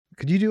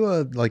Could you do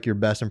your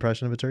best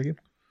impression of a turkey?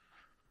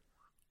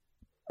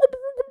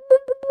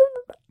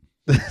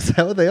 Is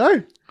that what they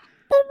are?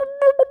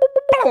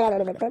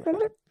 Something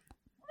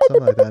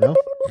like that, no?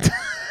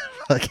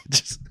 Like it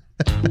just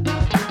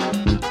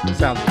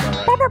Sounds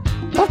about right.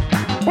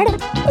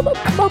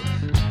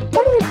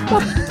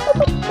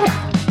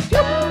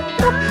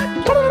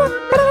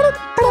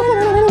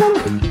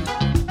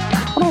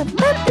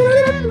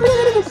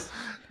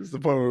 This is the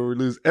point where we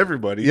lose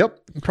everybody. Yep.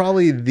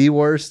 Probably the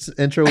worst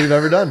intro we've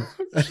ever done.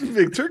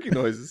 Big turkey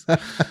noises.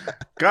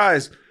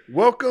 Guys,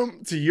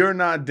 welcome to You're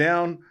Not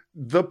Down,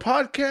 the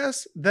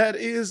podcast that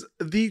is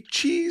the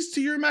cheese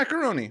to your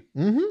macaroni.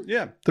 Mm-hmm.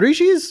 Yeah. 3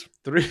 cheese?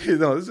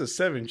 No, this is a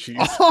 7 cheese.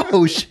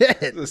 Oh, shit.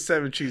 This is a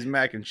 7 cheese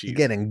mac and cheese. You're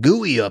getting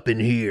gooey up in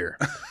here.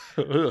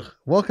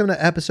 Welcome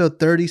to episode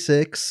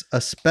 36, a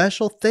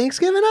special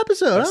Thanksgiving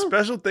episode. A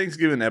special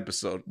Thanksgiving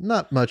episode.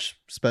 Not much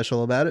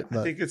special about it, I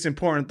but think it's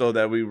important, though,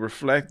 that we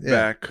reflect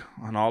back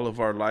on all of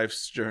our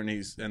life's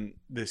journeys, and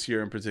this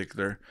year in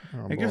particular,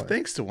 and give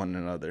thanks to one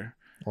another.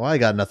 Well, I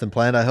got nothing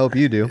planned. I hope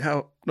you do.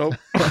 Nope.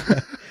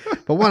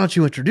 But why don't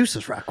you introduce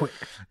us right quick?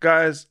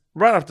 Guys,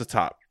 right off the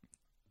top,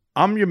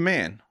 I'm your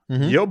man,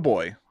 Mhm. your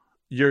boy,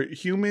 your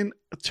human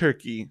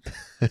turkey,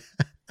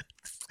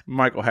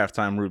 Michael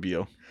Halftime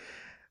Rubio.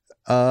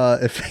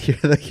 If you're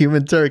the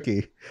human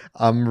turkey,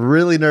 I'm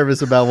really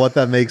nervous about what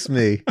that makes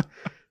me.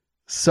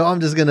 So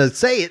I'm just going to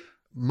say it.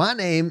 My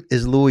name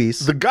is Luis.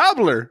 The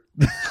Gobbler.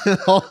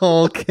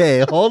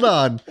 Okay, hold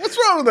on. What's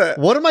wrong with that?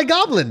 What am I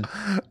gobbling?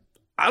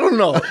 I don't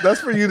know. That's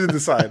for you to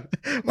decide.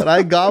 But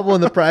I gobble in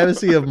the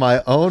privacy of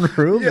my own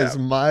room Yeah. is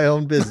my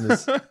own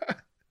business.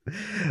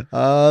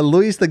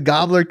 Luis the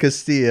Gobbler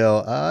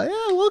Castillo.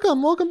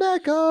 Welcome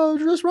back.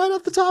 Just right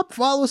off the top,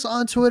 follow us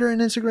on Twitter and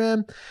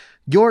Instagram.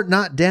 You're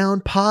Not Down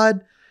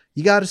Pod.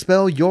 You got to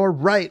spell you're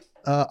right.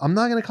 I'm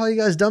not going to call you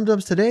guys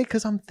dum-dums today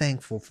because I'm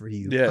thankful for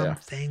you. Yeah. I'm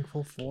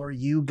thankful for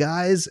you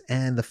guys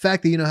and the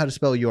fact that you know how to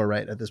spell you're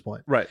right at this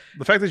point. Right.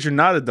 The fact that you're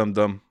not a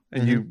dum-dum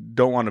and you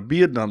don't want to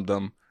be a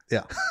dum-dum.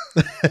 Yeah.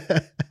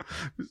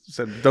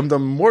 Said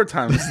dum-dum more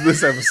times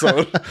this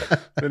episode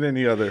than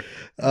any other.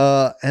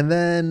 And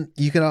then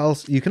you can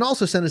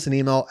also send us an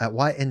email at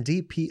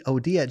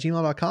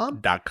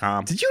yndpod@gmail.com.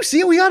 .com. Did you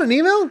see it? We got an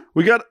email?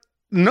 We got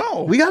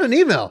an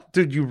email.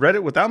 Dude, You read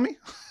it without me?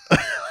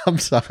 I'm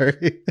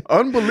sorry.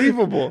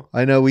 Unbelievable.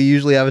 I know we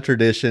usually have a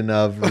tradition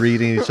of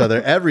reading each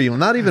other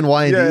not even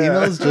YND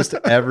emails, just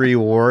every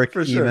work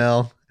For sure.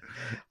 email.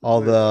 All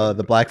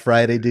the Black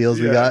Friday deals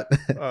we got.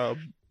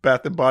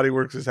 Bath and Body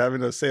Works is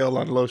having a sale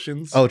on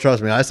lotions. Oh,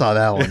 trust me, I saw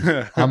that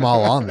one. I'm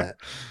all on that.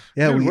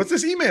 Yeah, Dude, what's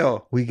this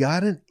email? we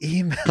got an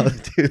email,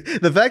 dude.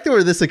 The fact that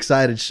we're this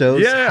excited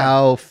shows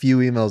how few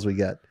emails we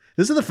get.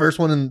 This is the first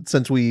one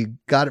since we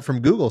got it from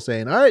Google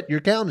saying, all right, your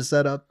account is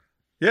set up.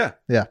 Yeah.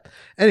 Yeah.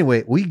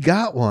 Anyway, we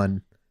got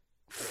one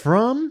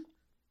from.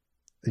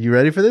 Are you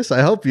ready for this?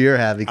 I hope you're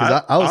happy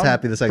because I was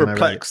happy the second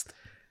perplexed. I read it.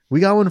 We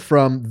got one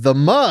from the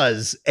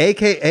Muzz,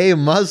 aka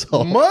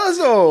Muzzle.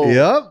 Muzzle.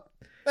 Yep.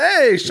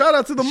 Hey, shout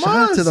out to the Shout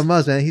Muzz. out to the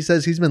Muzz, man. He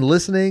says he's been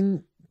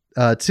listening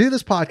to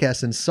this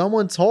podcast and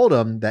someone told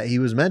him that he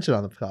was mentioned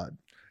on the pod.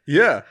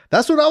 Yeah.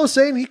 That's what I was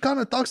saying. He kind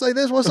of talks like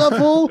this. What's up,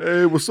 fool?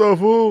 Hey, what's up,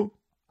 fool?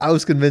 I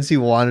was convinced he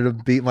wanted to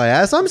beat my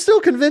ass. I'm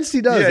still convinced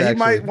he does. Yeah, he actually.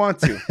 might want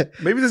to.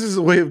 Maybe this is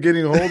a way of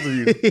getting a hold of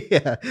you.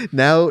 Yeah.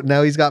 Now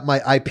he's got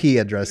my IP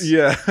address.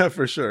 Yeah,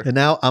 for sure. And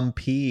now I'm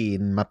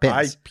peeing my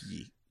pants. IP.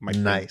 My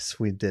friend. Nice.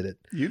 We did it.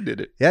 You did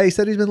it. Yeah, he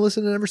said he's been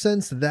listening ever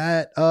since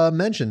that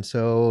mention.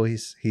 So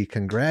he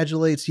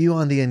congratulates you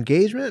on the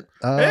engagement.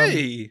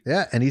 Hey.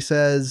 Yeah, and he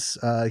says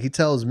he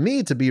tells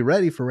me to be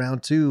ready for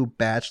round 2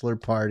 bachelor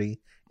party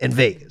in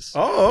Vegas.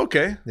 Oh,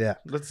 okay. Yeah.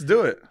 Let's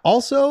do it.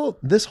 Also,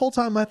 this whole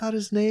time I thought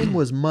his name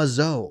was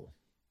Muzzo.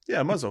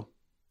 Yeah, muzzle.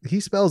 He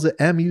spells it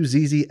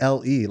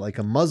Muzzle, like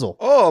a muzzle.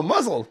 Oh,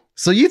 muzzle.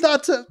 So you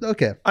thought so?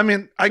 Okay. I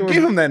mean, I Sort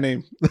gave of. him that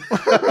name.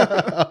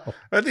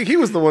 I think he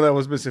was the one that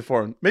was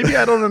misinformed. Maybe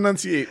I don't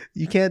enunciate.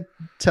 You can't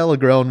tell a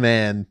grown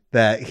man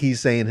that he's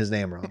saying his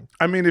name wrong.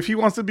 I mean, if he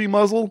wants to be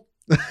muzzle,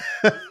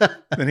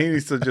 then he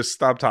needs to just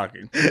stop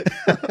talking.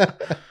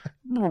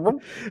 All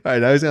right,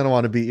 now he's going to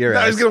want to beat your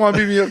Now ass. he's going to want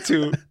to beat me up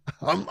too.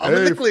 I'm in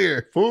the Hey,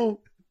 clear.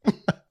 Fool.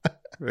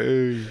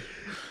 Hey.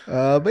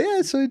 But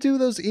yeah, so we do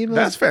those emails.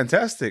 That's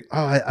fantastic.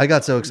 Oh, I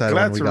got so excited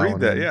when Glad we to got read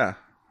one that. in. Yeah.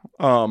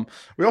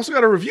 We also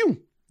got a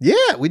review.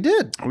 Yeah, we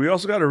did. We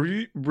also got a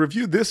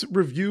review. This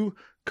review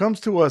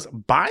comes to us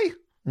by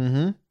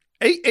Mm-hmm.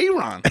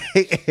 Aaron.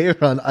 Hey,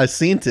 Aaron, I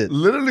seen it.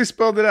 Literally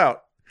spelled it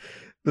out.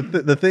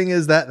 The thing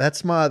is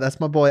that's my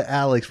boy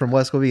Alex from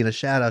West Covina.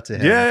 Shout out to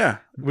him. Yeah.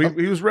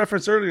 He was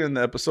referenced earlier in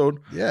the episode.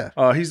 Yeah.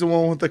 He's the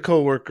one with the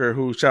coworker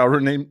who shall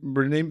remain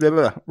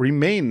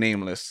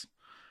nameless.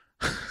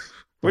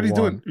 What are you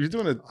doing? You're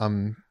doing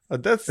a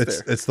death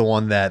stare. It's the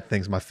one that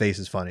thinks my face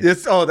is funny.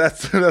 That's right.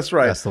 That's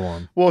the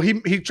one. Well,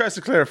 he tries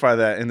to clarify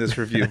that in this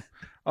review.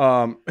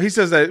 He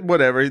says that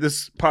whatever,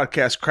 this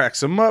podcast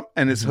cracks him up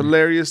and it's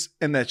hilarious,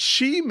 and that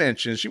she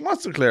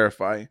wants to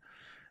clarify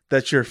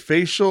that your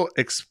facial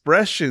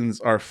expressions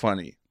are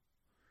funny.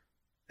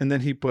 And then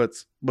he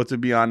puts, but to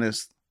be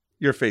honest,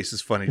 your face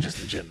is funny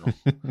just in general.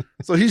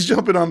 So he's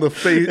jumping on the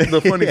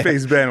funny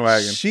face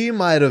bandwagon. She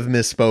might have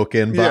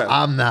misspoken, but Yeah.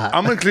 I'm not.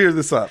 I'm going to clear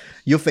this up.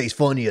 Your face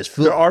funny as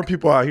There fuck. are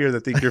people out here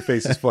that think your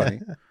face is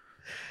funny.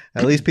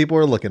 At least people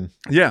are looking.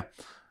 Yeah.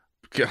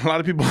 A lot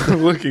of people are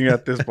looking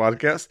at this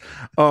podcast.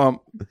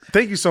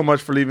 Thank you so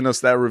much for leaving us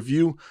that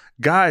review.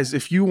 Guys,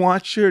 if you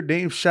want your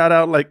name shout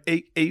out like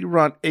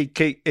Aaron,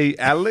 a.k.a.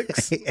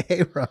 Alex,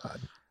 Hey, Ron.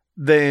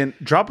 then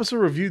drop us a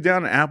review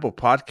down on Apple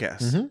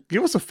Podcasts. Mhm.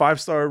 Give us a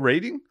 5-star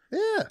rating.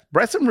 Yeah,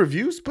 Write some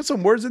reviews. Put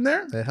some words in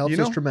there. it helps You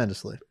know, us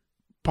tremendously.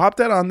 pop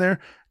that on there.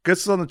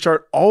 Gets us on the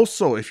chart.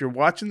 Also, if you're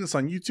watching this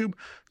on YouTube,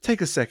 take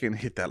a second and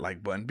hit that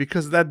like button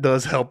because that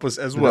does help us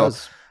as It well.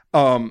 does.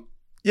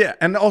 Yeah,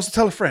 and also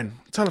tell a friend,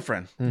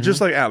 Mhm.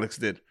 just like Alex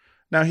did.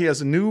 Now he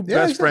has a new Yeah,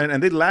 best exactly. friend,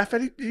 and they laugh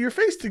at your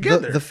face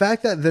together. The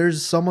fact that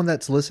there's someone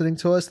that's listening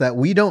to us that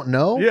we don't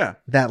know Yeah,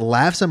 that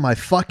laughs in my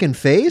fucking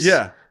face.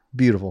 yeah,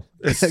 Beautiful.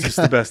 it's just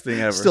the best thing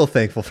ever. Still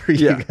thankful for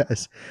you Yeah.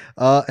 guys.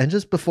 And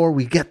just before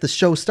we get the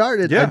show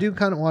started, Yeah. I do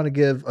kind of want to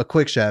give a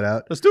quick shout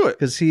out Let's do it.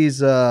 because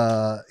he's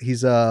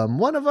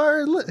one of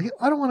our.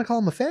 I don't want to call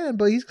him a fan,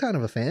 but he's kind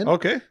of a fan.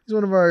 Okay. He's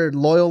one of our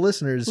loyal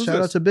listeners. Who's Shout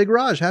out this? to Big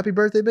Raj. Happy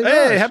birthday, Big Raj.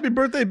 Hey, happy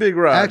birthday, Big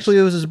Raj. Actually,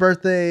 it was his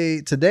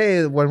birthday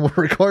today when we're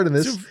recording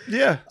this.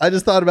 yeah. I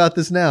just thought about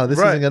this now. This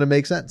Right. isn't going to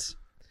make sense.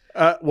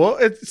 Well,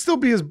 it still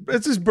be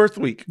it's his birth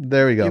week.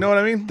 There we go. You know what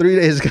I mean? 3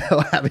 days ago.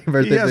 Happy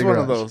birthday, He has Big one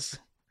Raj. of those.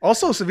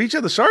 Also,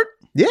 Ceviche the Shark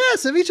Yeah,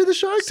 Ceviche the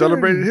Shark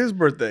celebrated turned. his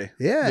birthday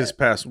Yeah. this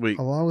past week.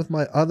 Along with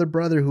my other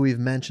brother who we've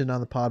mentioned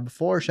on the pod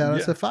before. Shout out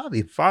Yeah. to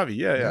Fabi. Favi,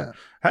 yeah.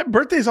 Happy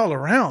birthdays all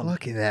around.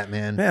 Look at that,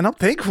 man. Man, I'm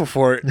thankful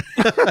for it.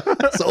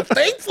 So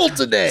thankful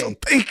today. So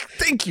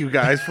thank you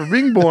guys for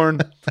being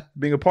born,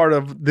 being a part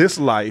of this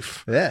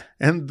life Yeah.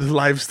 and the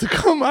lives to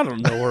come. I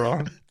don't know where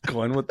I'm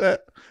going with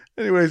that.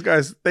 Anyways,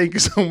 guys, thank you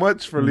so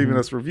much for leaving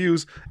us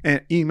reviews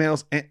and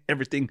emails and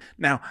everything.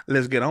 Now,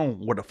 let's get on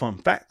with the fun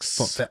facts.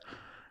 Fun fact.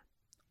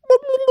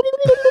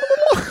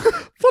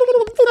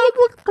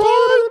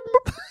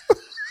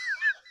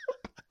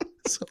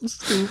 So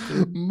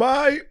stupid.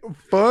 My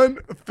fun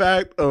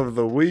fact of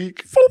the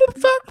week.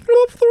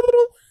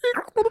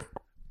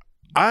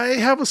 I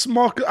have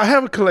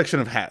a collection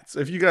of hats.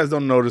 If you guys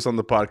don't notice on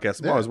the podcast,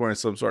 I'm Yeah. always wearing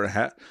some sort of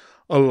hat.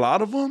 A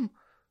lot of them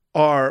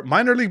are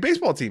minor league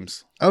baseball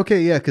teams.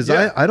 Okay, yeah, because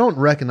Yeah. I don't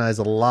recognize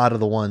a lot of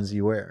the ones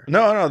you wear.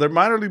 No, they're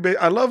minor league.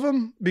 I love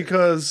them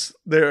because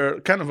they're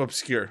kind of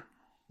obscure,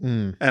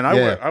 Mm. and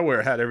Yeah. I wear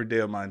a hat every day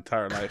of my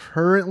entire life.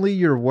 Currently,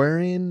 you're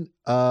wearing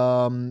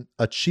a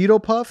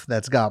Cheeto Puff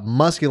that's got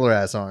muscular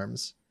ass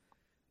arms,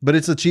 but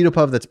it's a Cheeto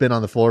Puff that's been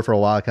on the floor for a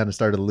while. Kind of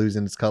started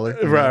losing its color.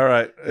 you know?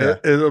 Right. Yeah.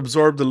 It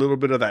absorbed a little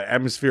bit of that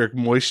atmospheric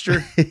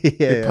moisture. yeah. It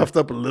yeah. puffed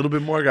up a little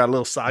bit more, got a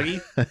little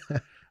soggy.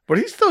 But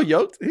he's still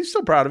yoked. He's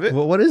still proud of it.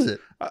 Well, what is it?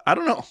 I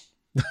don't know.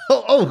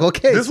 Oh,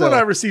 okay. This so one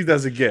I received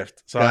as a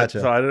gift, so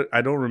Gotcha.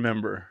 I don't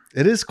remember.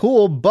 it is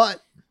cool, but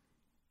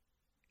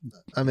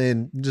I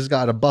mean, just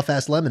got a buff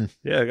ass lemon.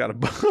 Yeah, I got a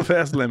buff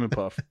ass lemon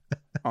puff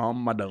on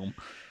my dome.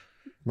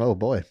 Oh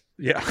boy.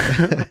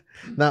 Yeah.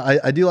 Now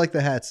I do like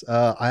the hats.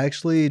 I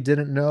actually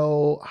didn't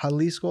know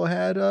Jalisco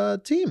had a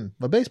team,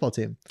 a baseball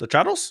team. The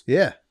Chatos?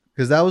 Yeah,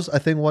 because that was I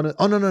think one.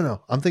 Oh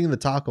no. I'm thinking the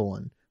taco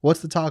one.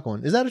 What's the taco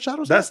one? Is that a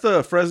Chatos? That's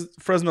the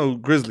Fresno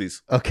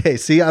Grizzlies. Okay,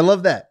 see, I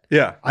love that.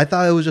 Yeah. I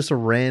thought it was just a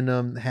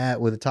random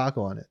hat with a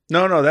taco on it.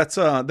 No, that's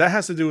that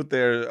has to do with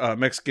their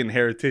Mexican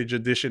Heritage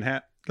Edition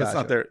hat. That's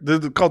not Gotcha.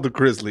 they're called the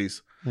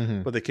Grizzlies,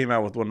 Mm-hmm. but they came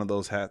out with one of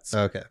those hats.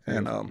 Okay.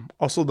 And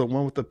also the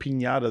one with the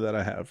piñata that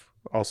I have,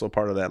 also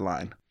part of that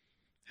line.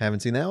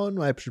 Haven't seen that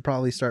one. I should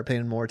probably start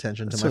paying more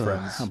attention to my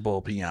friends. A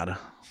bull piñata.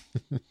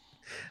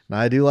 No,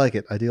 I do like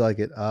it.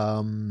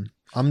 I'm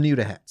new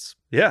to hats.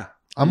 Yeah.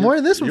 I'm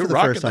wearing this one You're for the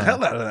rocking first the time.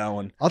 hell out of that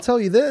one. I'll tell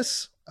you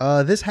this.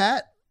 This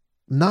hat,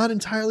 not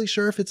entirely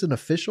sure if it's an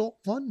official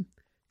one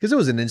because it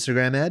was an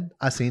Instagram ad.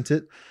 I seen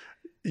it.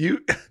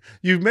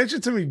 You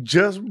mentioned to me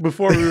just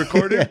before we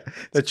recorded Yeah.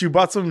 that you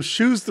bought some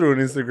shoes through an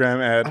Instagram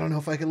I ad. don't know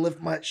if I can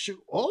lift my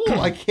shoe. Oh,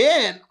 I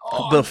can.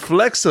 Oh, The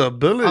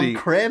flexibility. I'm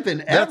cramping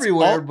That's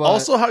everywhere. But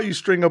also how you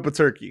string up a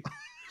turkey.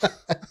 oh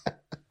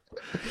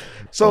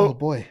So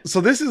boy,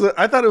 this is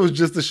I thought it was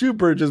just a shoe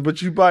purchase,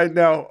 but you buy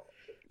now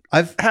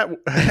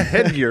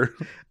headgear.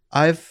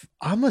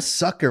 I'm a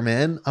sucker,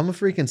 man. I'm a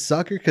freaking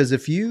sucker because the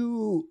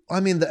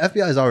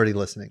FBI is already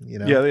listening, you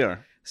know? Yeah, they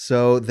are.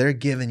 So they're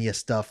giving you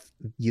stuff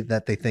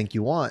that they think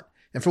you want.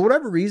 And for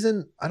whatever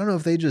reason, I don't know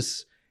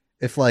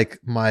if like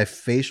my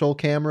facial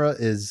camera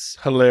is,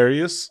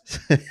 Hilarious.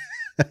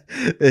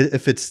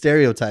 if it's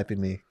stereotyping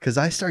me, because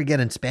I start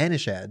getting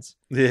Spanish ads.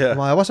 I'm Yeah.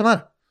 like, what's the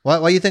matter?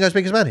 Why you think I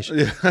speak Spanish?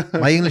 Yeah.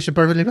 My English is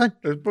perfectly fine.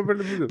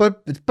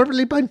 But it's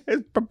perfectly fine.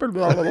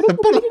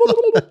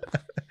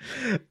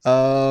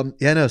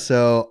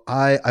 So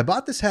I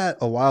bought this hat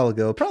a while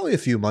ago, probably a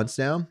few months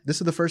now. This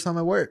is the first time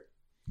I wear it.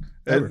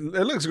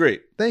 It looks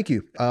great. Thank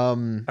you.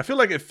 I feel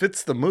like it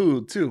fits the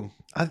mood too.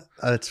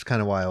 That's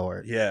kind of why I wore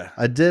it. Yeah.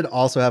 I did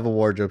also have a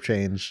wardrobe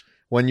change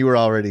when you were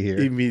already here.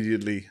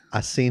 Immediately.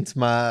 I seen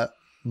my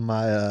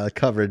my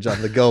coverage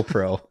on the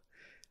GoPro.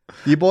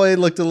 Your boy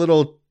looked a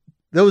little.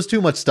 There was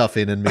too much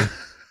stuffing in me.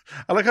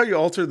 I like how you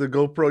altered the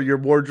GoPro, your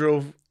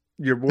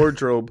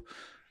wardrobe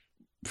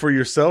for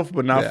yourself,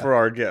 but not for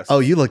our guests. Oh,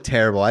 you look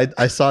terrible.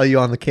 I saw you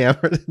on the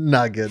camera.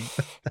 Not good.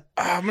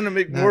 I'm gonna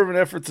make more of an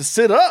effort to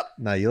sit up.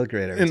 No, you look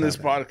great in this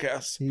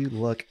podcast. You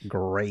look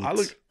great. I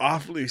look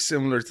awfully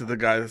similar to the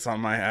guy that's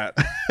on my hat.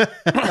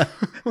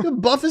 You're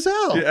buff as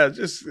hell. Yeah,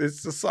 just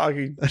it's the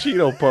soggy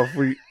Cheeto puff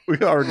we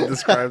already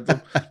described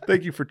him.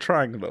 Thank you for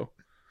trying though.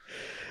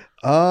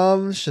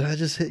 Should I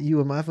just hit you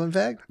with my fun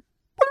fact?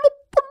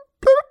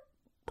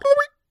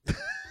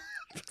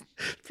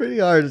 Pretty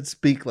hard to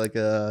speak like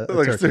a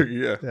turkey.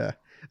 Yeah.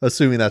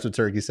 Assuming that's what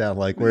turkeys sound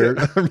like. We're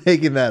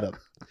making that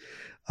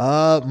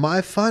up.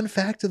 My fun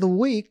fact of the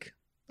week.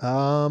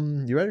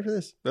 You ready for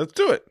this? Let's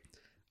do it.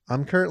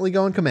 I'm currently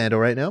going commando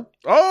right now.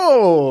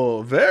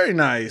 Oh, very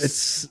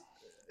nice.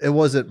 It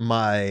wasn't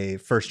my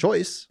first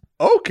choice.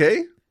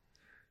 Okay.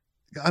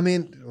 I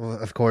mean,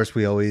 of course,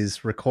 we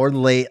always record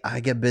late.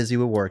 I get busy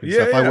with work and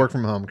stuff. Yeah. I work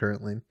from home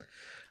currently.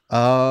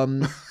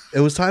 It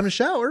was time to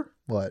shower.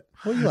 What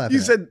are you laughing You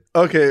at? said,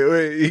 okay,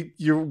 wait,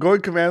 you're going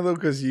commando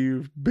because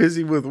you're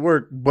busy with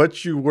work,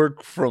 but you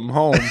work from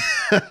home.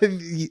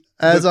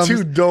 as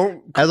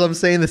I'm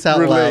saying this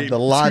out loud, the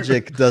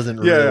logic doesn't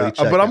really check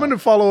but I'm out. going to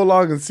follow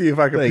along and see if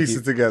I can Thank piece you.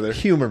 it together.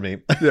 Humor me.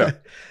 Yeah.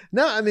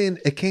 No, I mean,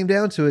 it came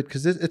down to it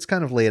because it's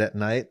kind of late at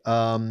night.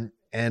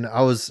 And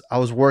I was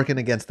working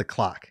against the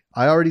clock.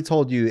 I already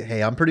told you,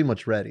 hey, I'm pretty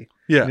much ready.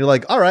 Yeah. And you're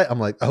like, all right. I'm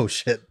like, oh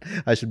shit,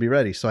 I should be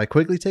ready. So I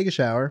quickly take a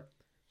shower.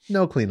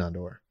 No clean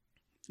underwear.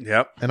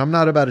 Yep. And I'm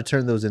not about to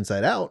turn those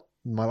inside out.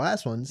 My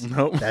last ones.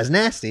 Nope. That's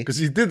nasty. Because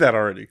you did that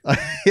already.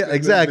 Yeah,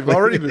 exactly. They've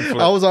already been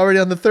flipped. I was already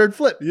on the third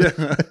flip. Yeah.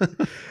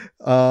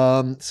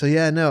 So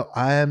yeah, no,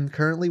 I am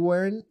currently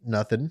wearing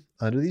nothing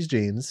under these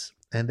jeans,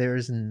 and there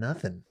is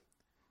nothing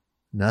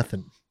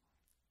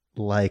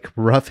like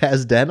rough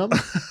ass denim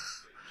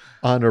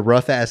on a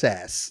rough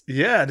ass.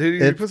 Yeah,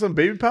 dude. You put some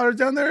baby powder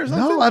down there or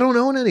something? No, I don't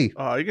own any.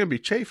 Oh, you're going to be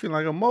chafing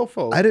like a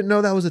mofo. I didn't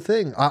know that was a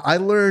thing. I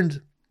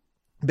learned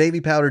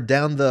baby powder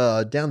down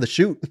the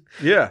chute.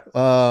 Yeah.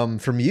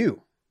 From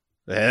you.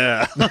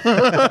 Yeah.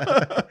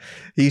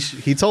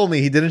 He told me,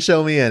 he didn't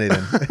show me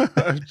anything.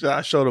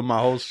 I showed him my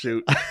whole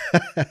shoot.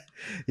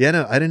 Yeah,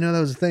 no, I didn't know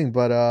that was a thing,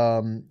 but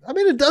I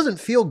mean, it doesn't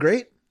feel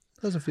great.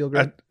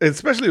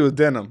 Especially with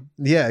denim.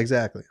 Yeah,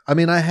 exactly. I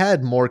mean, I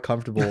had more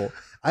comfortable.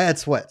 I had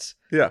sweats.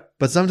 Yeah.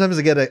 But sometimes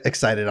I get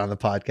excited on the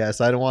podcast.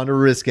 I don't want to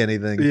risk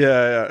anything.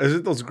 Yeah. Is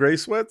it those gray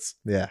sweats?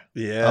 Yeah.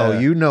 Yeah. Oh,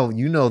 you know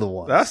the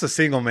one. That's a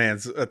single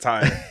man's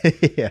attire.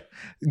 Yeah.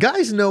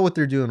 Guys know what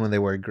they're doing when they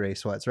wear gray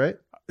sweats, right?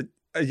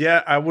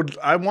 Yeah, I want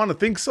to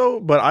think so,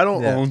 but I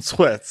don't own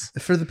sweats.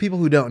 For the people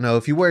who don't know,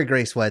 if you wear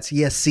gray sweats,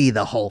 you see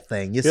the whole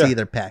thing. You see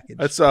their package.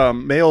 That's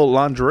male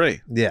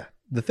lingerie. Yeah.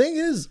 The thing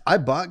is, I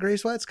bought gray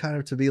sweats kind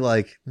of to be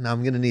like, no,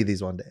 I'm going to need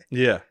these one day.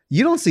 Yeah.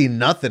 You don't see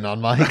nothing on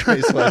my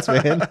gray sweats,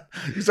 man.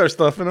 You start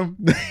stuffing them.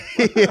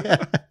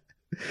 Yeah.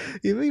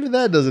 Even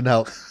that doesn't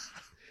help.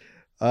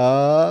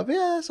 Yeah,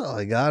 that's all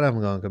I got.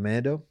 I'm going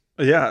commando.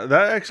 Yeah,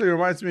 that actually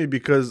reminds me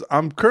because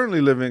I'm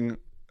currently living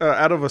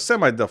out of a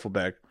semi-duffel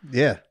bag.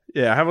 Yeah.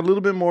 Yeah, I have a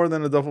little bit more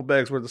than a duffel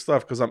bag's worth of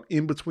stuff because I'm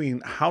in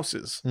between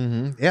houses.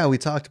 Mm-hmm. Yeah, we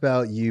talked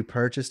about you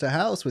purchased a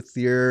house with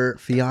your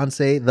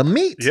fiance, the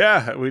meat.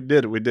 Yeah, we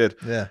did.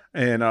 Yeah.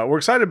 And we're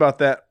excited about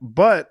that.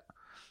 But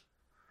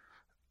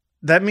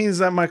that means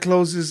that my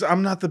clothes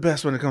I'm not the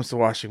best when it comes to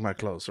washing my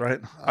clothes,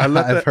 right?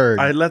 I've heard.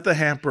 I let the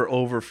hamper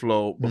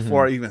overflow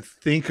before I even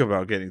think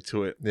about getting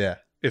to it. Yeah.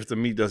 If the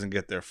meat doesn't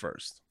get there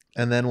first.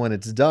 And then when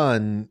it's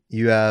done,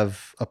 you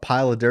have a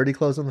pile of dirty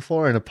clothes on the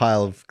floor and a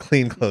pile of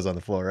clean clothes on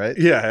the floor, right?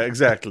 Yeah,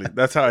 exactly.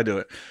 That's how I do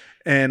it.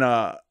 And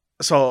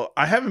so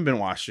I haven't been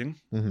washing,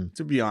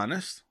 to be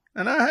honest.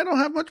 And I don't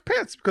have much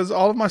pants because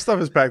all of my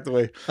stuff is packed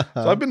away.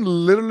 So I've been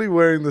literally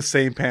wearing the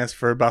same pants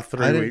for about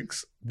 3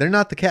 weeks. They're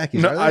not the khakis,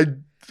 No, are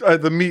they?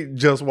 the meat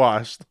just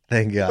washed.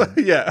 Thank God.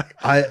 Yeah.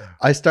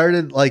 I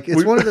started, like,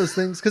 it's one of those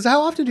things. Because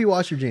how often do you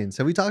wash your jeans?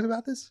 Have we talked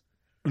about this?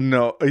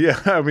 No. Yeah.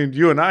 I mean,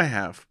 you and I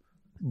have.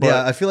 But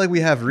yeah, I feel like we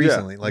have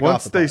recently. Yeah, like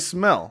once off the they pot.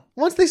 smell.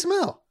 Once they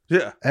smell.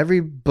 Yeah.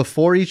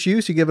 Before each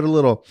use, you give it a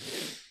little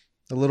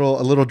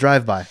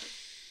drive by.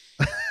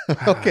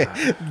 Okay,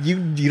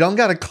 you don't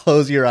gotta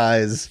close your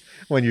eyes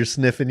when you're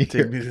sniffing.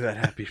 Take me to that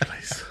happy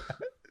place.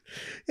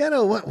 Yeah,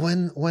 no.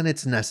 When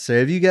it's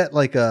necessary, if you get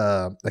like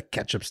a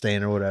ketchup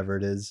stain or whatever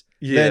it is,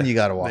 then you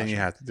gotta wash. Then you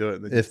have to do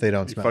it. Then if they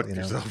don't smell, fucked you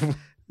know. yourself.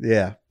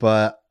 Yeah,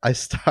 but I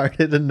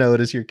started to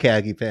notice your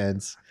khaki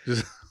pants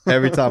Just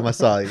every time I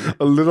saw you.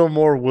 a little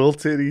more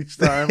wilted each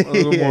time, a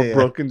little more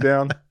broken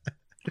down.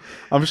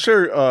 I'm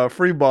sure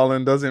free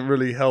balling doesn't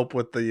really help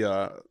with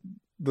the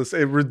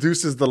it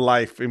reduces the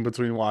life in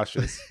between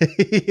washes.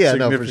 Yeah,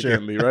 no, for sure.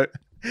 Significantly, right?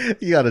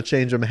 You got to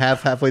change them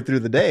halfway through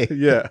the day.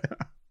 Yeah.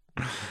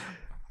 That's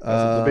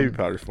what the baby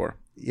powder's for.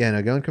 Yeah,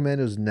 no, going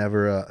commando is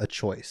never a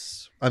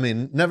choice. I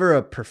mean, never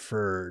a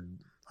preferred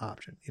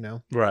option, you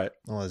know? Right.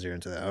 Unless you're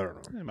into that. I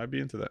don't know. I might be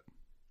into that.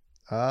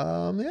 Yeah,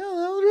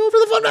 that'll do it for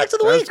the fun facts of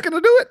the week. That's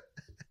going to do it.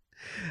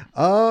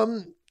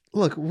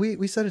 Look,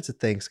 we said it's a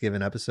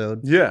Thanksgiving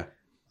episode. Yeah.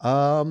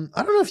 I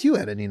don't know if you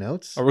had any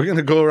notes. Are we going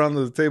to go around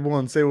the table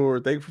and say what we're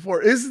thankful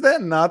for? Is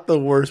that not the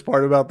worst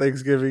part about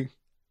Thanksgiving?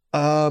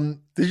 Did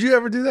you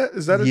ever do that?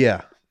 Is that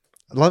yeah.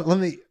 Let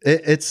me.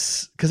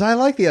 It's because I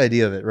like the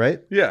idea of it, right?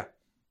 Yeah.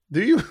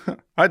 Do you?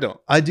 I don't.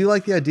 I do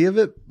like the idea of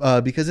it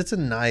because it's a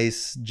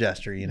nice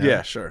gesture. You know.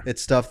 Yeah, sure.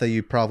 It's stuff that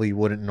you probably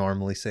wouldn't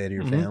normally say to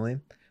your Mhm. family.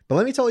 But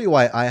let me tell you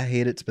why I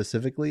hate it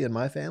specifically in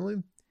my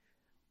family.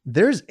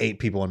 There's 8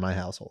 people in my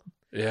household.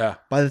 Yeah.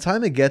 By the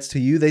time it gets to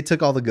you, they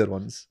took all the good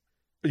ones.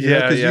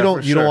 Yeah. Because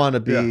you don't want to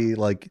be Yeah.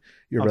 like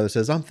your brother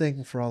says. I'm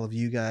thankful for all of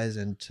you guys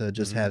and to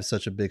just Mhm. have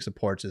such a big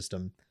support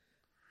system.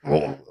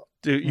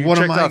 Dude, you What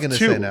am checked I off gonna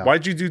 2. say now?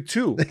 Why'd you do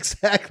 2?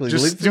 Exactly.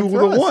 Just Leave do some for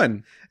the us.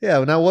 1. Yeah.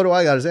 Well, now what do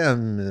I got to say?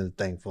 I'm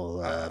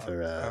thankful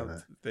for.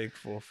 I'm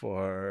thankful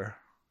for.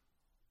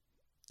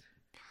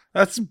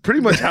 That's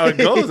pretty much how it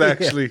goes,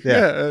 actually.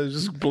 Yeah. Yeah,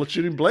 just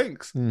shooting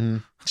blanks.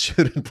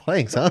 Shooting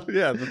blanks, huh?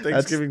 Yeah, the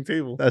Thanksgiving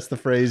table. That's the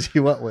phrase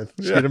you went with.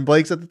 Yeah. Shooting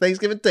blanks at the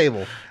Thanksgiving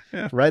table.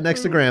 Yeah. Right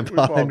next to We've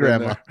Grandpa all and been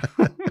Grandma.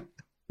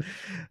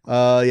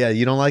 there. Yeah,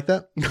 you don't like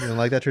that? You don't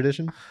like that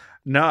tradition?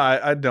 No,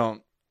 I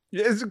don't.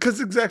 Yeah, it's because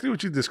exactly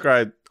what you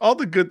described. All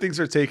the good things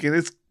are taken.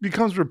 It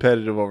becomes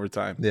repetitive over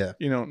time. Yeah.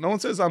 You know, no one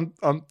says I'm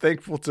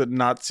thankful to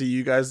not see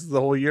you guys the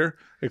whole year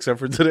except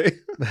for today.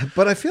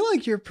 But I feel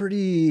like you're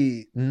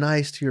pretty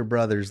nice to your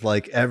brothers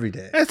like every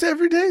day. It's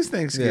every day's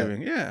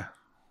Thanksgiving. Yeah.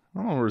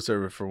 I don't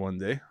reserve it for one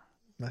day.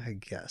 I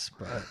guess,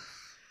 but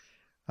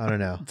I don't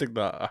know. Take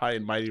the high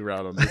and mighty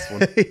route on this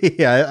one.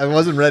 Yeah, I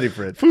wasn't ready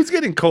for it. Food's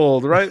getting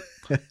cold, right?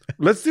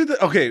 Let's do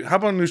the okay. How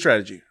about a new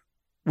strategy?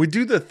 We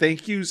do the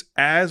thank yous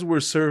as we're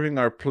serving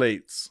our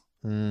plates.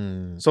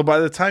 Mm, So by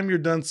the time you're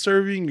done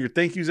serving, your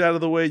thank yous out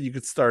of the way, you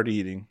could start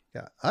eating.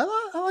 yeah, I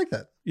like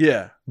that.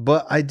 Yeah.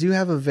 But I do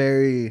have a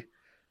very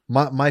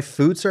my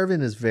food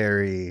serving is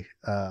very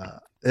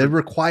it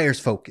requires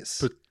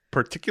focus.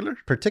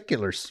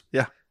 Particulars.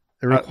 Yeah.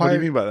 It What do you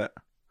requires mean by that?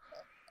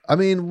 I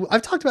mean,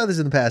 I've talked about this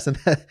in the past, and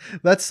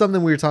that's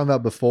something we were talking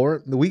about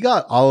before. We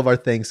got all of our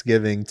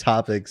Thanksgiving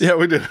topics, Yeah,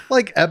 we did.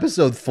 like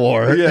episode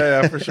 4.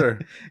 Yeah, for sure.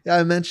 Yeah,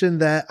 I mentioned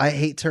that I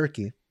hate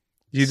turkey.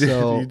 You did.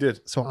 So- You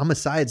did. So I'm a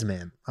sides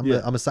man.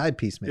 Yeah. I'm a side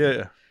piece man.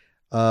 Yeah,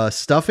 yeah.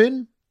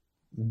 Stuffing,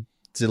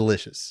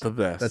 delicious. The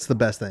best. That's the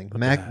best thing. The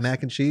Mac best.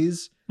 mac and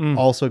cheese, Mm.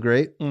 also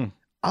great. Mm.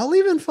 I'll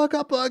even fuck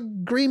up a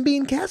green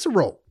bean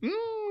casserole.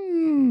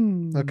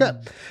 Okay.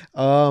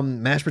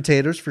 Mashed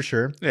potatoes for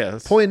sure. Yeah.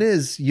 that's- Point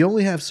is, you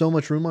only have so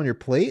much room on your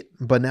plate,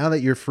 but now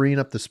that you're freeing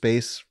up the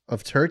space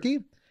of turkey,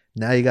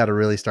 now you got to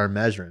really start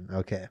measuring.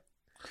 Okay.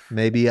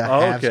 Maybe a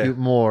half Okay. scoop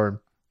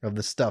more of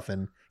the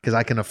stuffing because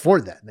I can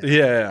afford that now.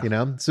 Yeah. You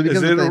know? So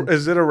Is because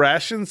is it a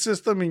ration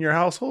system in your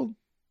household?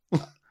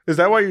 Is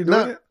that why you're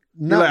doing it?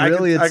 You're not like,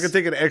 really. I could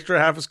take an extra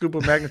half a scoop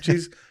of mac and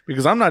cheese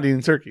because I'm not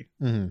eating turkey.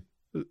 No,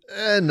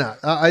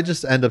 I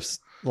just end up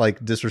like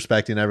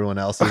disrespecting everyone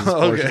else's Okay.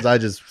 portions. I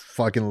just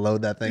fucking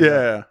load that thing. up.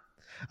 Yeah.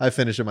 I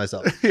finish it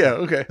myself. Yeah.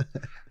 Okay.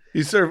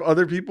 You serve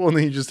other people and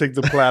then you just take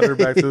the platter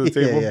back to the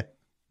table. Yeah.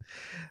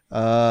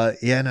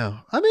 No.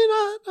 I mean,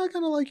 I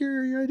kind of like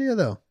your idea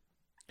though.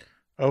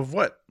 Of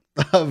what?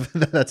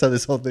 That's how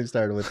this whole thing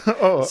started with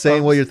Oh,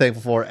 saying what you're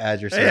thankful for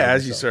as you're serving. yeah,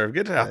 as you so, serve,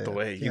 get it out Yeah, the yeah.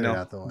 way. Get You it know,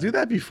 out the way. do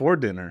that before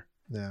dinner.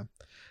 Yeah.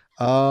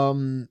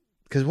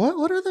 Because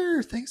what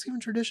other Thanksgiving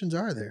traditions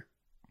are there?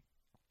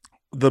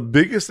 The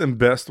biggest and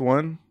best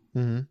one,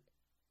 Mm-hmm.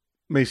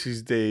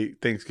 Macy's Day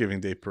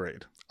Thanksgiving Day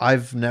Parade.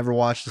 I've never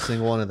watched a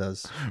single one of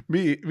those,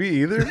 Me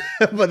either.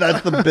 but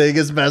that's the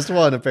biggest, best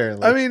one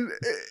apparently. I mean,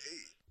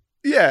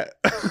 yeah,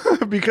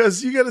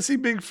 because you got to see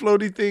big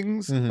floaty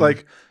things. Mhm.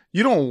 Like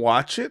you don't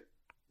watch it,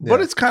 but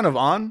Yeah. it's kind of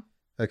on.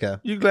 Okay.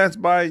 You glance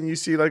by and you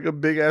see like a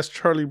big ass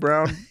Charlie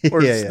Brown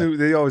or Yeah, yeah. Snoopy.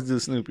 They always do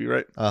Snoopy,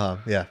 right?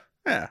 Yeah.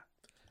 Yeah,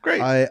 great.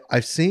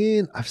 I've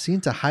seen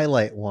to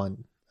highlight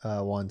one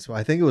once.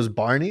 I think it was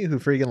Barney who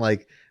freaking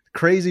like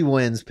crazy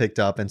winds picked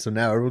up, and so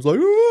now everyone's like,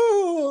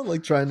 "Ooh,"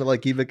 like trying to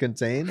like keep it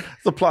contained.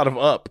 the plot of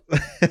Up.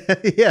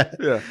 Yeah.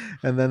 Yeah,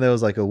 And then there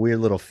was like a weird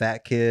little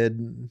fat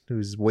kid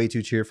who's way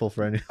too cheerful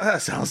for any.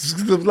 that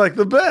sounds like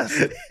the best.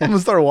 I'm gonna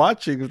start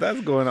watching if that's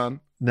going on.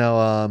 No,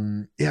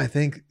 I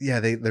think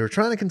they were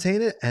trying to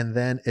contain it, and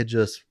then it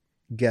just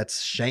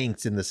gets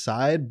shanked in the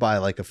side by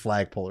like a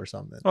flagpole or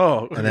something,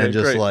 Oh, okay, and then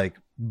just great. like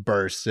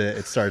bursts.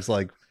 It starts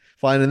like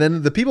flying, and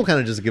then the people kind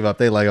of just give up.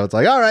 They like, oh, it's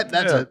like, all right,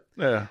 that's yeah, it.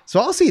 Yeah.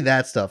 So I'll see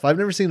that stuff. I've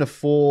never seen the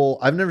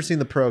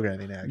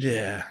programming actually.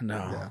 Yeah, no.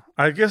 Yeah.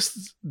 I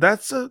guess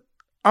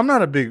I'm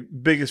not a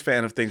biggest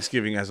fan of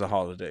Thanksgiving as a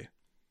holiday.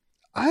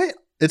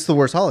 It's the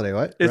worst holiday,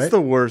 right? It's right?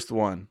 the worst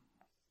one.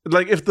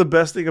 Like if the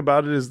best thing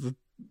about it is the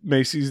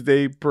Macy's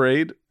Day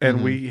Parade and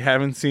Mhm. we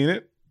haven't seen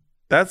it,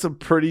 that's a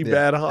pretty Yeah.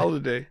 bad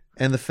holiday.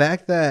 And the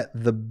fact that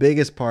the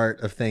biggest part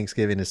of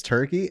Thanksgiving is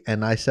turkey,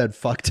 and I said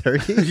fuck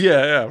turkey.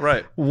 Yeah,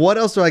 right. What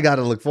else do I got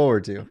to look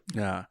forward to?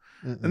 Yeah.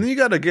 Mm-mm. And then you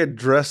got to get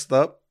dressed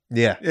up,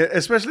 Yeah.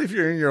 especially if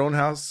you're in your own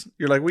house.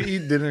 You're like, we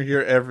eat dinner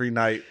here every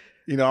night.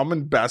 Right. I'm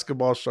in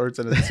basketball shorts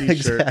and a t-shirt.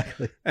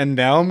 Exactly. And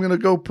now I'm going to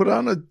go put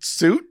on a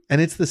suit.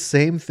 And it's the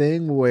same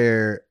thing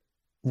where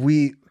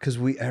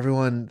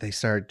everyone, they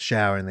start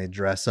showering, they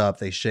dress up,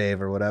 they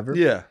shave or whatever.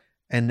 Yeah.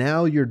 And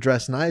now you're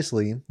dressed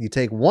nicely. You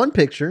take one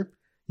picture,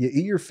 you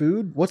eat your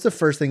food. What's the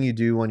first thing you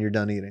do when you're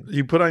done eating?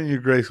 You put on your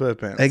gray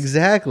sweatpants.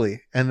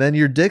 Exactly. And then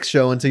your dick's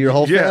showing to your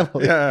whole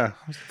family. Yeah.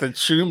 Then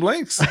shooting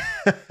blanks.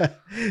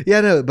 Yeah,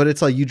 no, but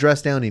it's like you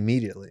dress down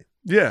immediately.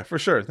 Yeah, for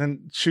sure.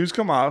 Then shoes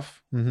come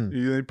off. Mhm.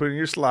 You put in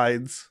your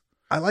slides.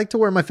 I like to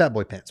wear my fat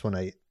boy pants when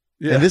I eat.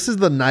 Yeah. And this is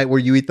the night where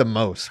you eat the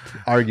most,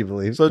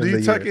 arguably. So do in you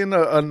the tuck year. in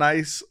a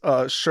nice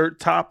shirt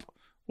top,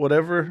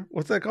 whatever?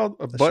 What's that called?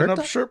 A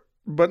button-up shirt?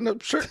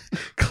 Button-up shirt?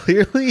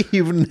 Clearly,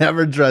 you've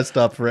never dressed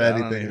up for I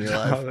don't anything in even your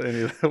know how life.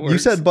 any of that You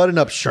works. said button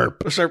up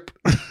sharp. Sharp.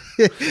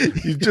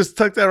 You just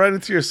tuck that right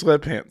into your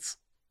sweatpants.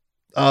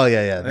 Oh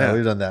yeah. No, Yeah.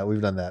 we've done that.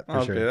 We've done that for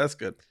Okay, sure. that's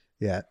good.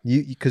 Yeah,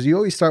 because you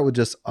always start with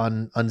just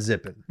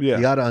unzipping. Yeah.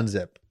 You got to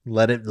unzip.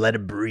 Let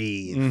it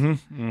breathe.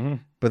 Mm-hmm.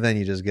 But then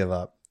you just give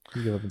up.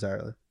 You give up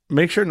entirely.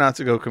 Make sure not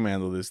to go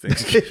commando this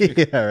Thanksgiving.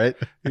 Yeah, right.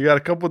 You got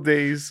a couple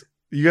days.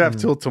 You have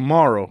till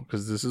tomorrow,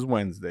 because this is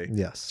Wednesday,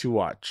 Yes. to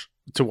wash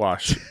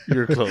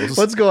your clothes.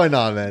 What's going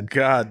on, man?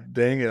 God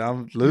dang it,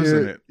 I'm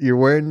losing it. You're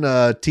wearing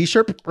a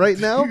t-shirt right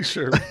now.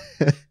 Sure.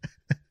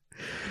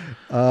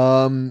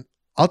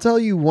 I'll tell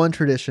you one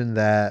tradition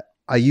that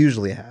I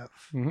usually have.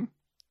 Mhm.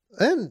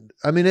 And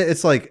I mean,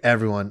 it's like a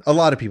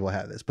lot of people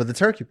have this, but the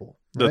turkey bowl.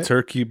 The right?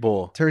 Turkey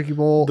Bowl. Turkey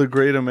bowl. The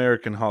great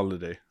American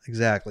holiday.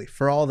 Exactly.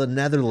 For all the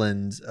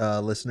Netherlands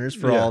listeners,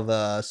 for Yeah. all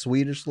the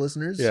Swedish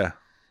listeners, Yeah.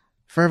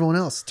 for everyone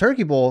else,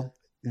 turkey bowl,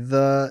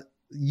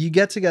 you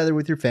get together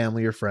with your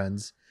family, your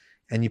friends,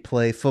 and you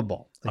play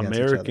football. against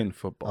each other. American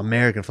football.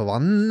 American football.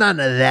 None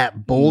of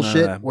that bullshit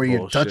None of that where you're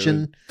bullshit.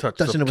 touching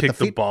touching it with kick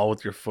the feet. ball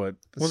with your foot.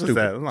 What is Stupid.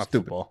 that? It's not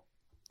Stupid. football.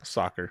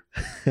 Soccer.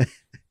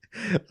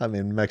 I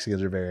mean,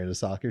 Mexicans are very into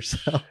soccer, so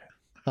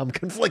I'm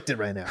conflicted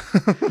right now.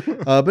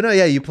 But no,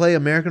 yeah, you play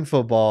American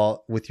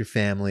football with your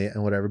family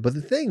and whatever. But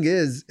the thing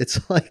is,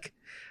 it's like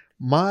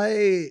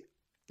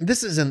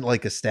this isn't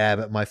like a stab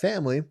at my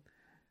family.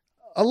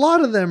 A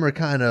lot of them are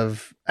kind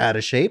of out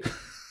of shape.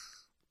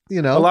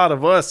 You know, A lot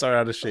of us are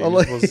out of shape.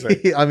 you're supposed to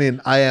say. I mean,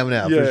 I am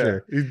now for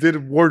sure. You did a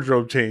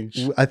wardrobe change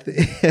I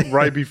think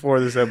right before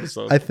this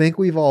episode. I think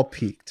we've all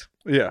peaked.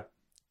 Yeah.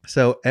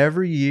 So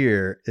every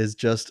year is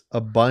just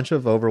a bunch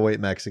of overweight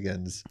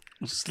Mexicans.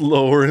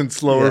 Slower and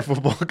slower Yeah.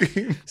 football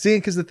game. See,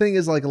 because the thing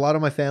is, like, a lot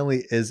of my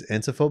family is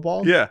into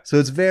football. Yeah. So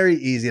it's very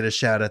easy to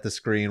shout at the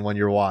screen when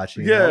you're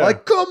watching. you Yeah. know?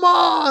 Like, come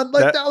on.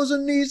 Like, That- that was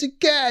an easy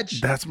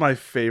catch. That's my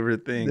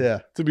favorite thing. Yeah.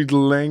 To be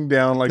laying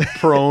down like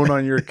prone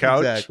on your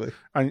couch Exactly.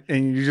 and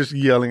you're just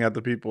yelling at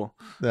the people.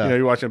 Yeah. You know,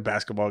 you're watching a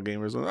basketball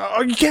game or something.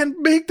 Oh, you can't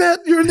make that.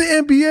 You're in the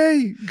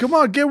NBA. Come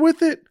on, get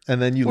with it. And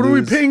then you What are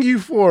we lose paying you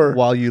for?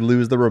 while you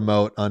lose the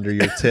remote under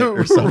your tit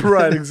or something.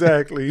 Right,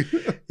 exactly.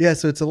 Yeah.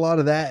 So it's a lot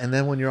of that. And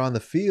then when you're on the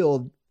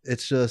field,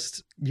 it's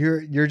just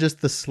you're just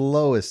the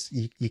slowest.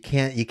 You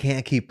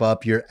can't keep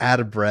up. You're out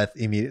of breath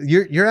immediately.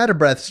 You're out of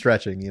breath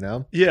stretching, you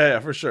know? Yeah,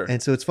 for sure.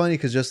 And so it's funny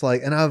because just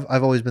like, and I've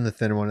always been the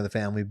thinner one of the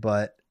family,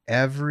 but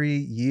every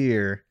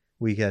year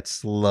we get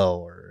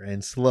slower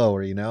and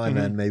slower, you know, and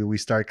then maybe we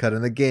start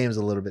cutting the games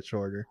a little bit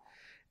shorter.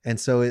 And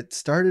so it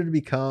started to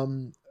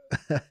become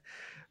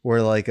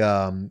where like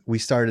we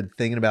started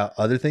thinking about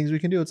other things we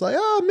can do. It's like,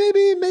 oh,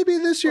 maybe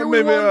this year Or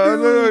we maybe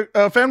want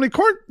to family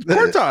corn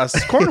toss,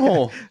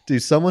 cornhole. do.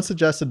 Someone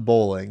suggested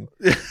bowling,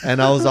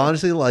 and I was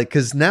honestly like,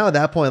 because now at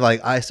that point,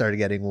 like I started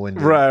getting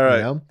winded, Right.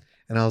 You know?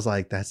 And I was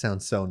like, that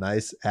sounds so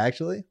nice,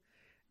 actually.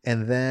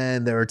 And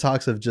then there were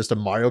talks of just a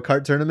Mario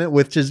Kart tournament,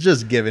 which is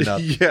just giving up.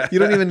 Yeah. You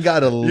don't even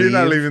got to leave. You're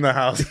not leaving the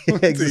house to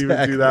even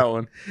Exactly. do that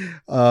one.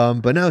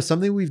 But no,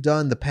 something we've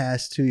done the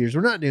past 2 years.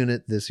 We're not doing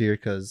it this year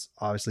because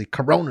obviously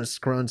Corona's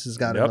has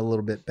gotten Yep. a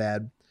little bit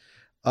bad.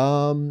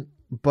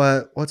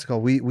 But what's it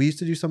called? We used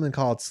to do something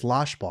called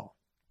slosh ball,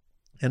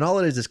 and all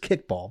it is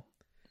kickball,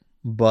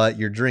 but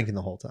you're drinking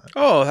the whole time.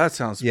 Oh, that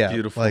sounds Yeah,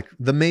 beautiful. like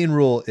the main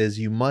rule is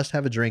you must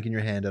have a drink in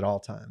your hand at all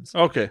times.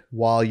 Okay.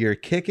 While you're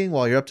kicking,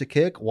 while you're up to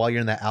kick, while you're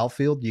in the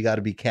outfield, you got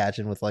to be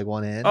catching with like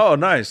one hand. Oh,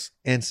 nice.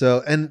 And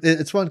so, and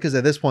it's fun because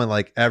at this point,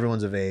 like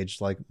everyone's of age.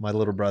 Like my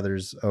little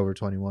brother's over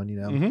 21, you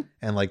know, Mhm.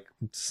 and like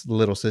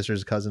little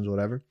sisters, cousins,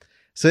 whatever.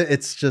 So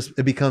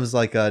it becomes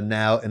like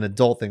now an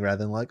adult thing rather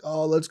than like,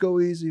 oh, let's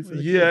go easy for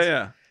the kids.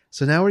 Yeah.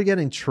 So now we're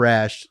getting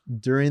trashed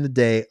during the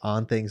day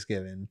on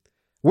Thanksgiving.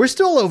 We're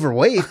still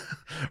overweight.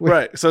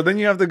 Right. So then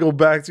you have to go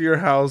back to your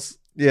house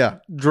Yeah.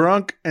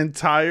 drunk and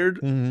tired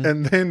Mhm.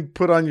 and then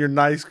put on your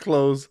nice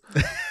clothes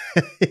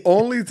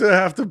only to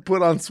have to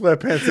put on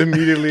sweatpants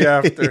immediately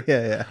after.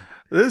 Yeah.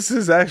 This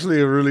is actually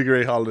a really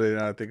great holiday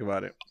now I think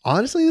about it.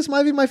 Honestly, this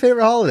might be my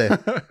favorite holiday.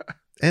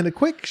 And a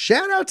quick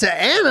shout out to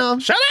Anna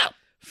Shut up.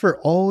 for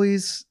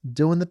always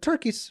doing the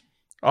turkeys.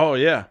 Oh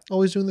yeah.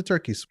 Always doing the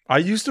turkeys. I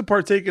used to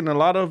partake in a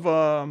lot of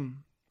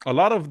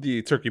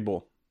the turkey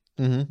bowl.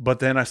 Mm-hmm. But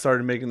then I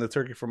started making the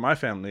turkey for my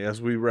family,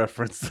 as we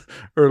referenced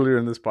earlier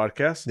in this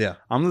podcast. Yeah.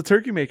 I'm the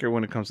turkey maker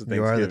when it comes to You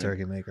Thanksgiving. are the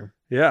turkey maker.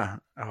 Yeah.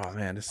 Oh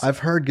man, I've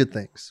heard good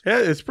things. yeah,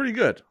 it's pretty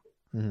good.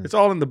 Mhm. It's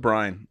all in the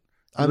brine.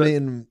 I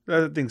mean,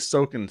 That thing's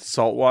soaked in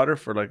salt water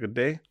for like a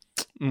day.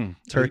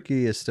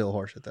 turkey is still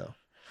horseshit though.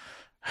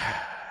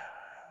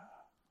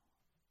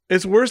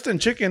 It's worse than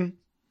chicken.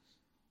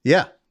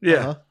 Yeah.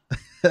 Yeah.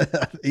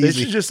 They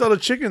Easy. should just sell a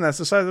chicken that's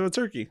the size of a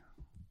turkey.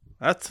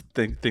 That's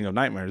the thing of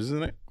nightmares,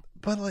 isn't it?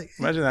 But like,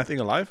 Imagine that thing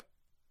alive.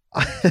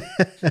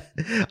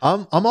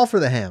 I'm all for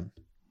the ham.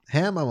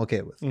 Ham, I'm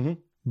okay with. Mm-hmm.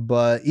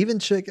 But even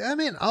chicken, I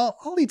mean,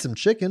 I'll eat some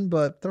chicken,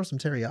 but throw some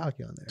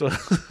teriyaki on there. But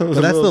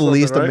But that's the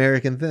least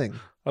American thing.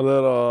 A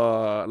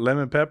little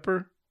lemon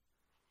pepper,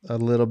 A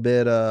little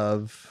bit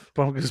of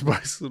pumpkin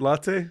spice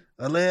latte,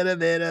 a little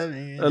bit of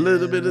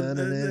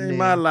in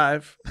my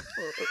life.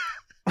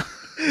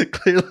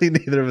 Clearly,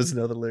 neither of us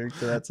know the lyrics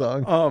to that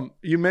song.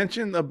 You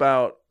mentioned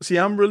about. See,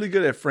 I'm really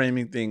good at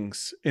framing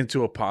things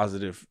into a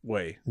positive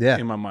way. Yeah.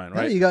 in my mind,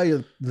 Yeah, right? you got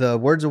the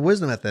words of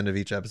wisdom at the end of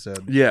each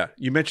episode. Yeah,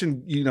 you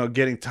mentioned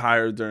getting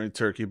tired during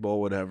Turkey Bowl,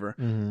 whatever,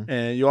 Mhm.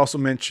 and you also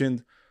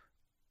mentioned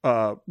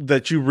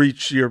that you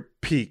reach your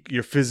peak,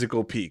 your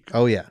physical peak,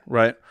 Oh yeah,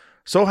 right?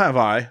 So have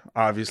I,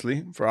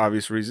 obviously, for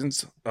obvious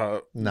reasons.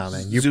 no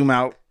man, you Zoom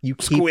out, you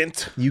keep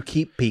squint.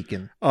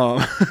 peeking.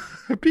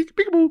 Peek,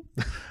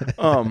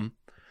 peekaboo.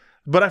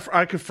 But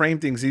I could frame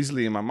things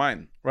easily in my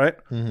mind, right?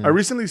 Mhm. I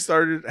recently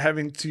started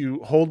having to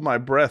hold my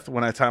breath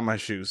when I tie my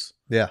shoes.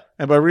 Yeah,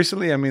 And by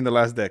recently, I mean the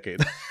last decade,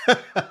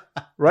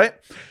 right?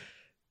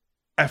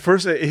 At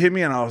first, it hit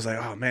me and I was like,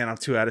 oh man, I'm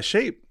too out of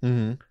shape.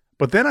 Mhm.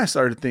 But then I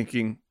started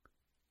thinking,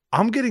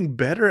 I'm getting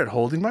better at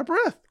holding my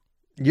breath.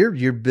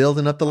 You're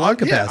building up the lung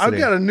Yeah, capacity.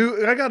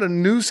 I got a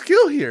new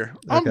skill here.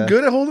 I'm Okay.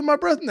 good at holding my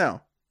breath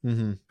now.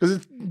 Mhm.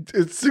 Because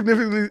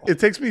it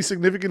takes me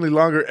significantly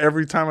longer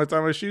every time I tie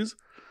my shoes.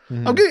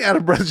 Mhm. I'm getting out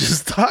of breath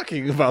just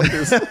talking about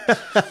this,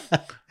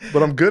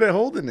 but I'm good at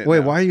holding it.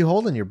 Wait, now. why are you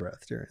holding your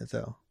breath during it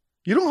though?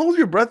 You don't hold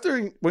your breath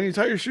when you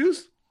tie your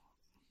shoes?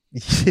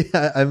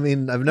 Yeah, I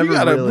mean, I've never You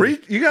gotta really.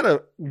 breathe. You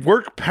gotta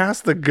work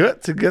past the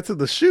gut to get to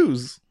the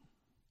shoes.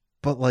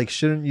 But like,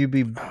 shouldn't you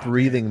be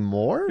breathing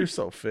more? You're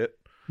so fit.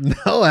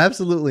 No,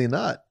 absolutely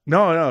not.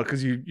 No,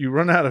 because you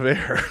run out of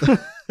air.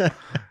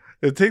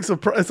 It takes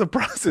it's a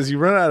process. You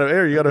run out of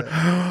air. You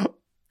gotta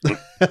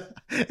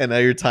And now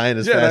you're tying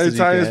as now fast you're as you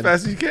tying can. as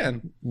fast as you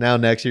can. Now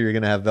next year you're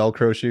gonna have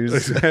Velcro shoes.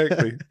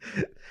 Exactly.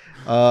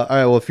 All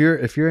right. Well, if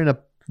you're in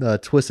a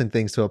twisting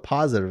things to a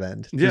positive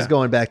end, Yeah. just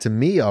going back to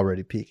me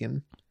already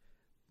peaking,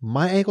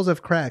 my ankles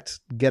have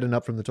cracked getting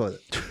up from the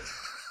toilet.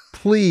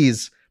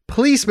 Please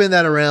spin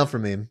that around for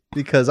me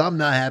because I'm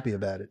not happy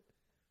about it.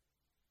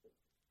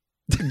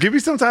 Give me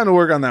some time to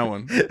work on that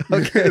one.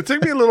 Okay. It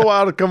took me a little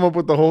while to come up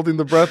with the holding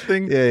the breath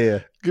thing. Yeah.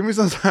 Give me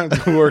some time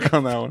to work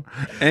on that one.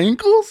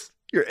 Ankles?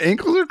 Your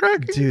ankles are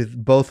cracking?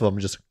 Dude, both of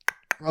them just.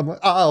 I'm like,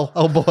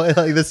 oh boy,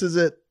 like this is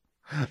it.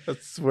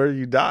 That's where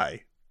you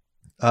die.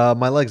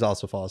 My legs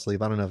also fall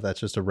asleep. I don't know if that's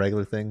just a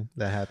regular thing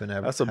that happened.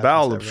 That's a happens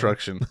bowel to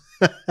obstruction.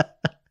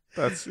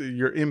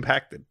 You're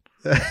impacted.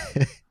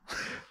 everyone.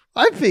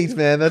 I peaked,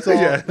 man. That's all.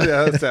 Yeah,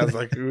 that sounds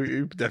like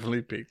you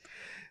definitely peaked.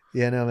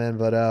 Yeah, no, man.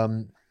 But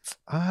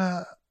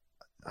I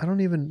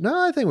don't even. No,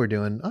 I think we're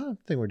doing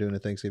a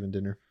Thanksgiving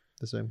dinner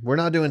the same. We're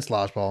not doing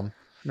slosh ball.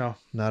 No.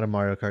 Not a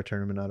Mario Kart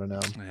tournament. I don't know.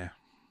 Yeah,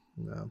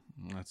 No,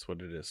 that's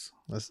what it is.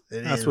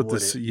 that's What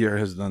this year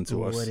has done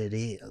to us. What it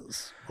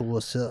is.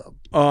 What's up?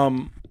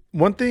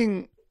 One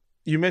thing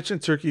you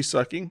mentioned turkey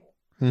sucking.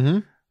 Mm-hmm.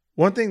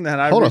 One thing that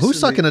I Hold on.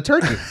 Who's recently- sucking a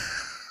turkey?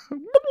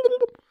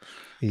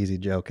 Easy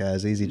joke,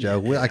 guys. Easy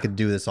joke. I could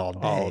do this all day.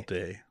 all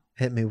day?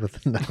 Hit me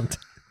with no.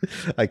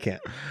 I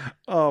can't.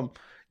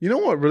 You know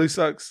what really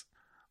sucks?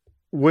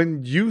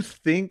 When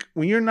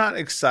you're not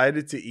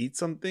excited to eat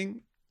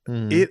something,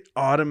 Mhm. it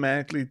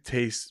automatically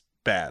tastes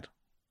bad.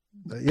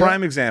 Yeah.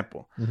 Prime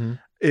example. Mhm.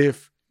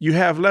 If you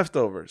have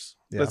leftovers,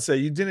 Yeah. let's say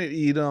you didn't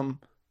eat them,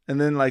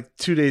 and then like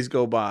 2 days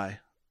go by,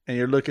 and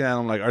you're looking at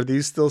them like, are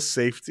these still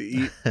safe to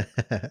eat?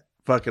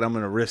 Fuck it, I'm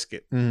gonna risk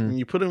it. Mhm. And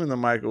you put them in the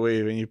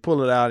microwave, and you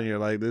pull it out, and you're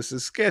like, this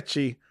is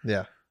sketchy.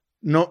 Yeah.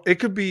 No, it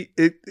could be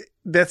it.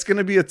 That's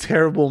gonna be a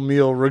terrible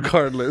meal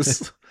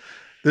regardless.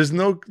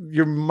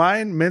 Your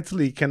mind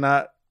mentally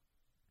cannot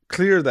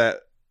clear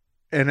that,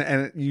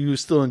 and you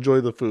still enjoy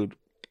the food.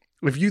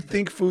 If you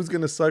think food's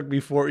gonna suck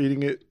before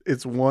eating it,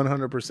 it's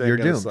 100% You're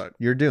gonna doomed. suck.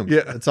 You're doomed.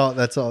 Yeah. That's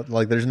all.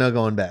 Like, there's no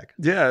going back.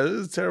 Yeah,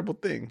 it's a terrible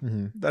thing.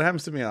 Mhm. That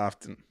happens to me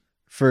often.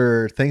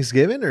 For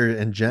Thanksgiving or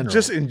in general?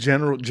 Just in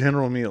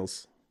general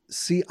meals.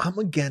 See, I'm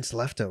against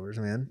leftovers,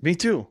 man. Me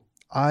too.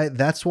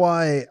 That's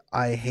why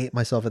I hate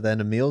myself at the end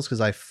of meals because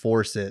I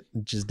force it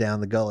just down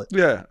the gullet.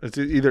 Yeah, it's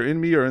either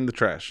in me or in the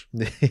trash.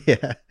 Yeah,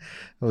 it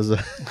was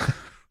a.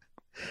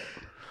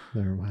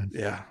 Never mind.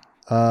 Yeah.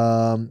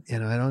 I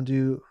don't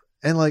do,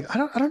 and like I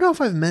don't know if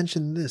I've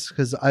mentioned this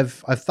because I've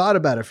thought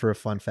about it for a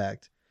fun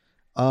fact.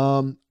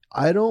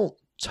 I don't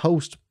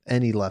toast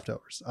any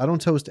leftovers. I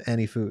don't toast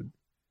any food.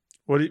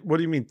 What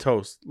do you mean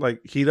toast?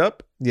 Like heat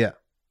up? Yeah.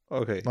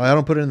 Okay. Well, I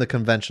don't put it in the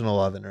conventional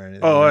oven or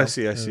anything. Oh, you I know?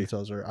 see, I see.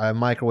 Toaster. I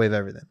microwave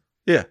everything.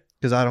 Yeah.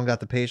 Because I don't got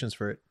the patience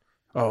for it.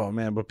 Oh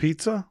man, but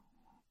pizza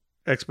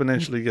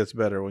exponentially gets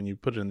better when you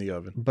put it in the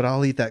oven. But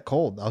I'll eat that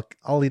cold.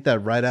 I'll eat that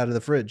right out of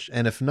the fridge.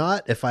 And if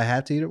not, if I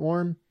have to eat it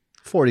warm,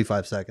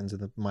 45 seconds in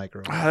the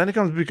microwave. Then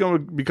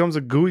it becomes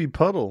a gooey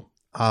puddle.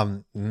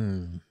 Talk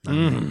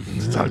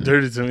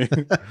dirty to me.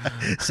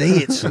 Say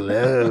it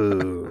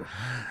slow.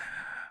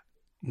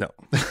 No.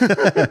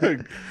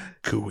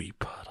 Gooey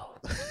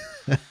puddle.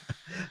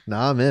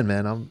 Nah, I'm in,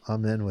 man.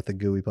 I'm in with the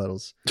gooey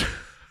puddles.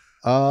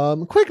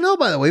 Quick note,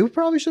 by the way, we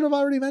probably should have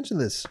already mentioned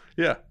this.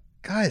 Yeah.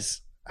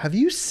 Guys, have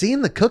you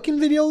seen the cooking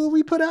video that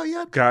we put out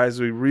yet? Guys,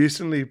 we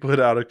recently put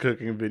out a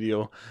cooking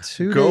video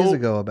 2 days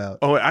ago about.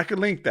 Oh, I could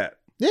link that.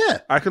 Yeah.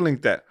 I could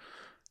link that.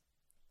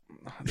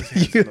 This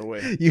hand's in the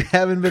way. You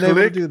haven't been able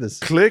to do this.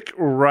 Click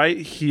right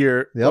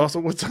here. Yep. Also,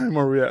 what time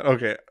are we at?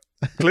 Okay.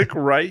 Click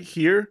right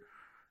here.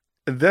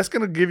 And that's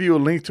going to give you a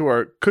link to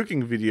our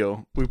cooking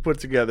video we put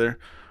together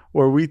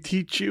where we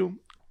teach you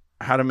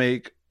how to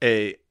make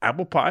a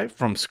apple pie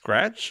from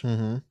scratch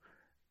Mm-hmm.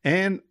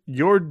 and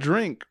your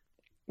drink.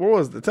 What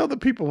was it? Tell the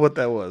people what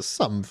that was.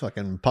 Some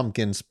fucking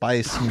pumpkin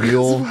spice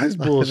mule. Spice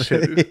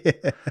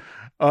bullshit.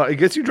 Yeah. It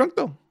gets you drunk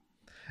though.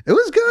 It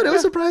was good. It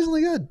was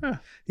surprisingly good.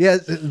 Yeah.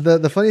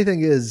 The funny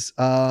thing is,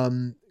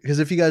 because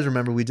if you guys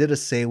remember, we did a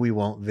Say We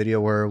Won't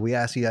video where we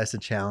asked you guys to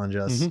challenge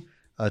us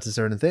to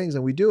certain things,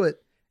 and we do it.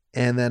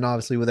 And then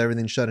obviously with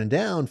everything shutting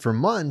down for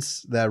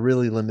months, that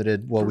really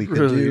limited what we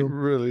could do.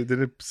 Really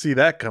didn't see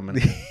that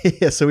coming.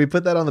 Yeah. So we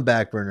put that on the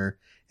back burner.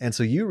 And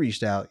so you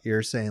reached out.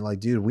 You're saying like,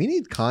 dude, we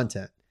need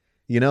content.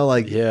 You know,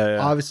 like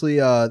obviously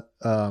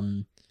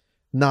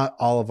not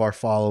all of our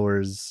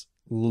followers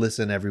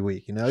listen every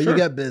week. You know, Sure. you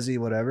get busy,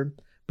 whatever.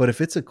 But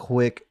if it's a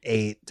quick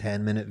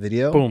 8-10 minute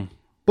video,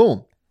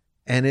 Boom.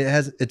 And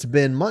it's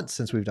been months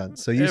since we've done.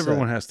 So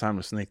Everyone has time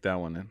to sneak that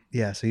one in.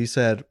 Yeah. So you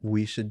said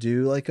we should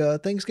do like a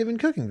Thanksgiving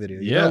cooking video.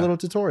 You Yeah. know, a little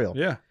tutorial.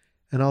 Yeah.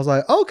 And I was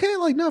like, okay,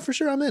 like, no, for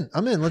sure. I'm in.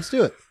 Let's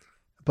do it.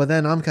 But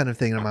then I'm kind of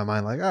thinking in my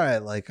mind, like, all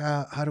right, like,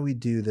 how do we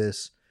do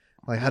this?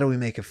 Like, how do we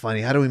make it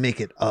funny? How do we make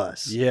it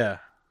us? Yeah.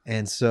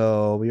 And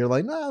so we were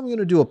like, no, I'm going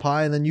to do a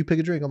pie and then you pick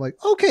a drink. I'm like,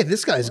 okay,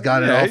 this guy's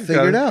got it all he's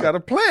figured out. Got a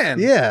plan.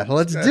 Yeah,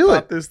 let's This guy do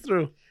thought it. this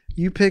through.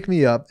 You pick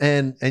me up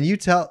and you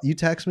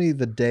text me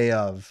the day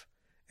of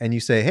and you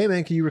say, hey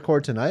man, can you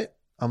record tonight?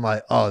 I'm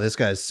like, oh, this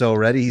guy's so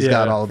ready. He's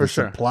got all the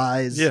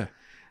supplies. Yeah.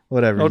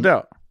 Whatever. No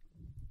doubt.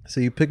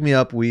 So you pick me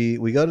up. We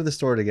go to the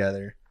store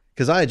together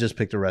because I had just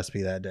picked a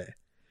recipe that day.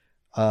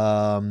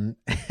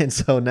 And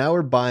so now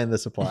we're buying the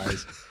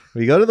supplies.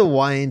 We go to the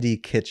Y&D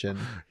kitchen.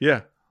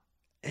 Yeah.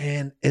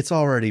 And it's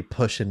already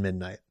pushing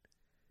midnight.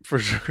 For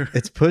sure.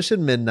 It's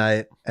pushing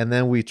midnight. And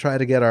then we try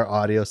to get our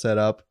audio set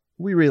up.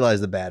 We realize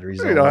the batteries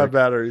We don't have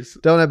batteries.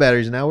 Don't have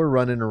batteries. Now we're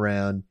running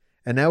around.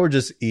 And now we're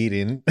just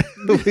eating.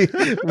 we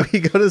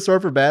go to the store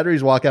for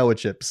batteries, walk out with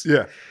chips.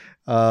 Yeah.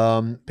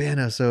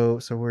 So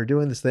we're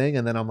doing this thing.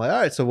 And then I'm like, all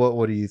right, so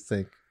what do you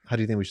think? How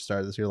do you think we should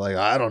start this? You're like,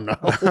 I don't know.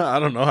 I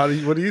don't know.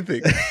 What do you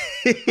think?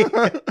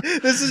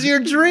 This is your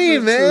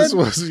dream, man.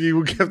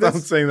 You kept on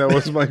saying that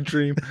was my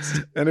dream.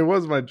 And it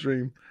was my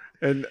dream.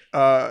 And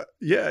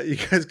you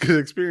guys could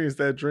experience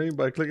that dream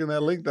by clicking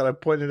that link that I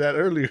pointed at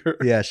earlier.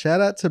 Yeah,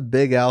 shout out to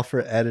Big Al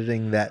for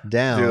editing that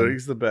down. Dude,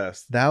 he's the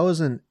best. That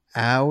was an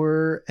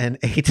hour and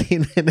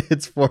 18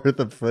 minutes worth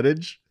of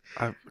footage.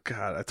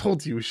 God, I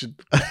told you we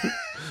should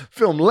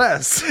film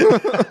less.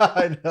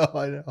 I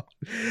know.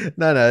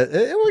 No,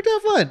 it worked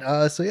out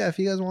fine. So yeah, if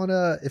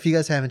you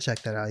guys haven't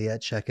checked that out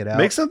yet, check it out.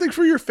 Make something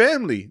for your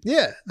family.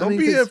 Yeah. Don't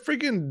be a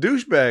freaking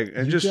douchebag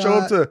and just show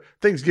up to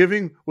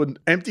Thanksgiving with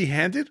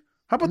empty-handed.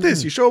 How about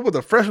this? You show up with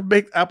a fresh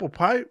baked apple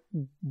pie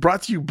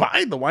brought to you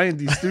by the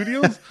Y&D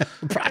Studios.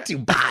 Brought to you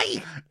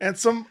by. And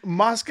some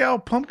Moscow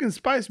pumpkin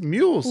spice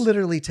mules.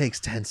 Literally takes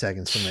 10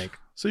 seconds to make.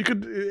 So you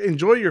could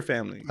enjoy your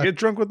family. Get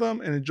drunk with them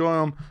and enjoy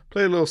them.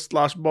 Play a little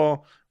slosh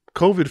ball.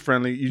 COVID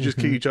friendly. You just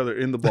kick each other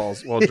in the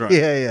balls while drunk.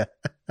 Yeah.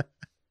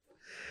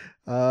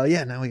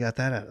 Now we got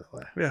that out of the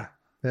way.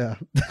 Yeah.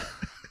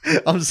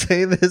 I'm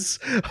saying this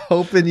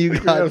hoping you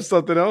got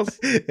something else.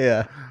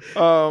 Yeah.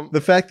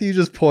 The fact that you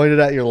just pointed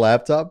at your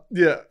laptop,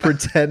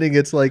 pretending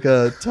it's like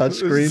a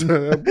touchscreen.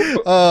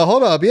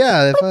 Hold up,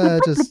 yeah. If I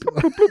just,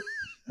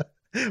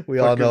 we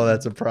all know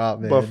that's a prop,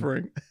 man.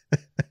 Buffering.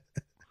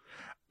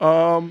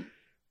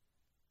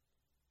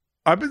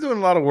 I've been doing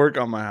a lot of work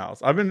on my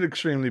house. I've been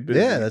extremely busy.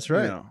 Yeah, that's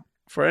right. You know,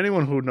 for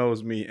anyone who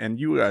knows me, and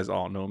you guys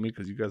all know me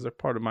because you guys are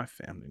part of my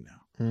family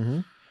now. Mm-hmm.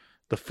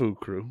 The Foo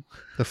Crew.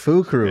 The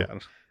Foo Crew. Yeah.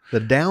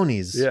 The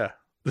Downies. Yeah.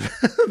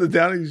 The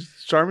Downies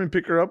Charmin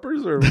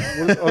Picker-Uppers or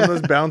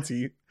that's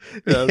Bounty.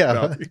 Yeah,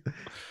 Bounty.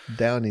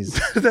 Downies.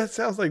 That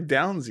sounds like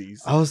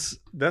Downsies.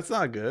 That's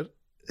not good.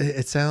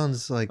 It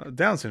sounds like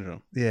Down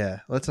syndrome. Yeah,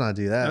 let's not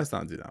do that. Let's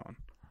not do that one.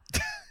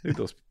 Leave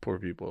those poor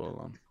people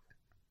alone.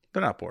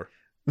 They're not poor.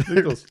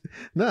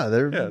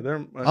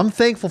 They're I'm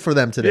thankful for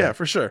them today. Yeah,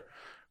 for sure.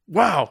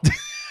 Wow.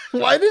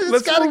 Why did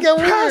this gotta get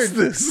weird?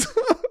 This.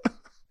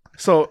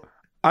 So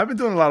I've been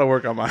doing a lot of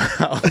work on my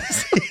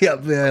house.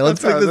 Yep, yeah.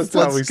 Let's get this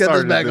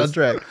back on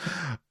track.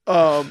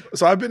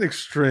 So I've been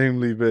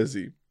extremely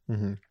busy.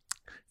 Mm-hmm.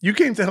 You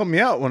came to help me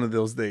out one of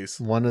those days.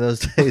 One of those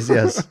days,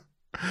 yes.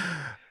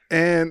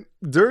 And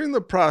during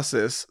the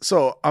process,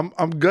 so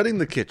I'm gutting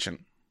the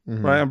kitchen,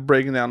 Mm-hmm. right? I'm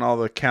breaking down all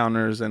the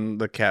counters and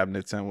the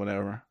cabinets and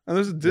whatever. And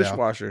there's a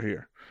dishwasher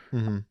here.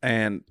 Mm-hmm.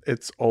 And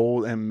it's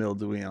old and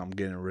mildewy, and I'm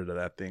getting rid of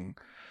that thing.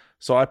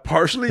 So I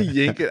partially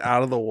yank it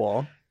out of the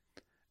wall,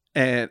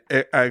 and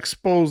I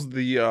expose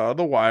the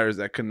wires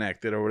that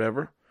connect it or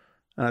whatever.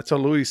 And I tell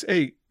Luis,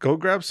 hey, go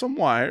grab some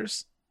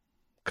wires,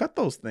 cut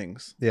those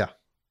things. Yeah.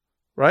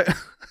 Right?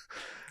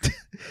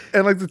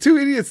 And like the two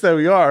idiots that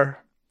we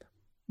are,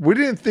 we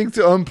didn't think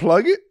to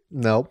unplug it.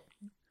 Nope.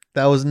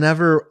 That was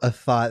never a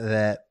thought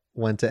that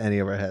went to any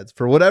of our heads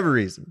for whatever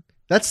reason.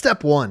 That's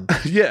step one.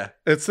 Yeah,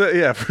 it's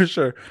yeah, for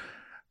sure.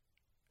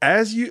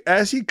 As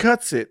he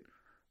cuts it,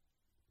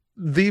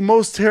 the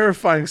most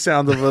terrifying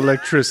sound of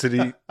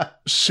electricity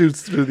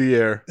shoots through the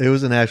air. It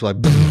was an actual like,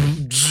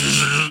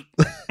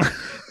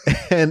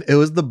 and it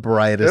was the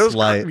brightest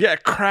light. Yeah,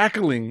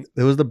 crackling.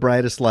 It was the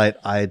brightest light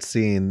I had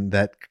seen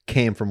that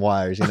came from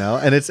wires, you know,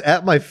 and it's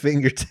at my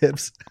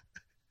fingertips.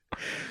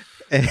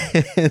 And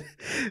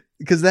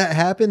because that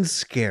happened,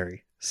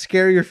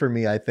 scarier for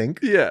me, I think.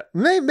 Yeah,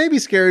 maybe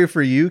scarier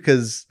for you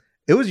because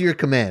it was your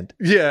command.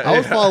 Yeah, I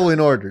was following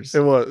orders.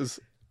 It was.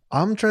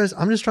 I'm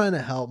just trying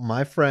to help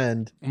my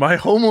friend. My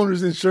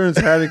homeowner's insurance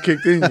hadn't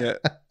kicked in yet.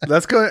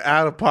 That's going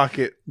out of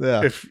pocket.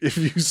 Yeah. If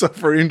you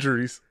suffer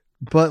injuries.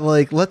 But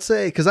like, let's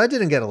say, because I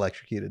didn't get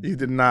electrocuted. You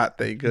did not.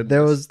 Thank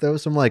goodness. There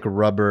was some like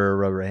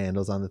rubber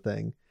handles on the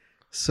thing.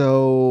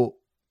 So,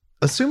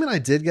 assuming I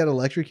did get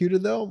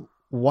electrocuted though,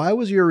 why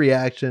was your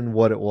reaction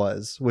what it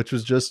was? Which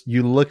was just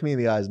you looked me in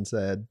the eyes and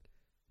said,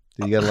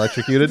 "Did you get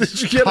electrocuted?"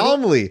 Did you get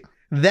calmly?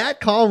 That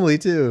calmly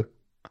too.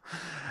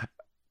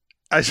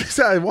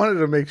 I wanted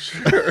to make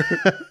sure.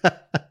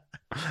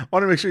 I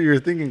want to make sure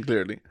you're thinking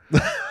clearly.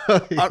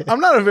 Yeah.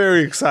 I'm not a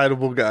very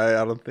excitable guy,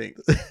 I don't think.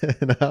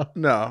 No?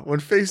 No. When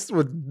faced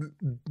with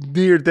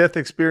near-death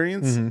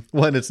experience, Mm-hmm.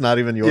 When it's not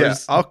even yours. yeah,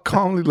 I'll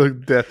calmly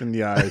look death in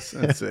the eyes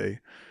and say,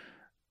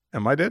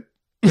 am I dead?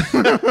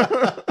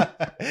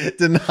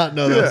 Did not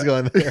know that was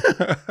going there.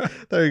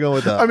 Thought you were going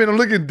with that. I mean, I'm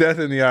looking death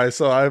in the eyes,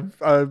 so I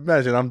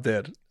imagine I'm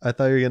dead. I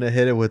thought you were going to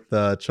hit it with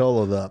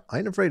Cholo. I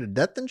ain't afraid of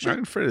death and I'm shit.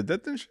 not afraid of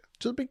death and shit.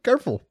 Just be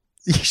careful.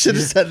 You should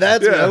have said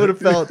that to me. I would have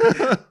felt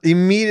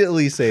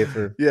immediately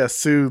safer. Yeah,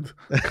 soothed,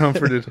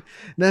 comforted.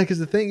 No, because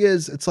the thing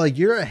is, it's like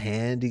you're a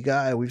handy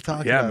guy. We've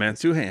talked about man,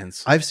 2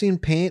 hands. I've seen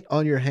paint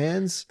on your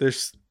hands.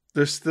 There's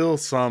still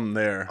some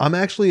there. I'm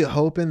actually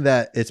hoping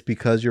that it's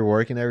because you're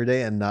working every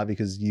day and not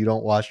because you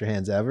don't wash your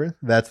hands ever.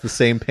 That's the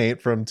same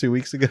paint from 2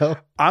 weeks ago.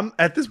 I'm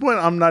at this point,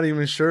 I'm not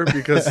even sure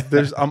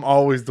because I'm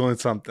always doing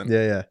something.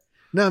 Yeah.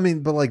 No, I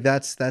mean, but like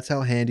that's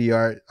how handy you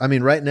are. I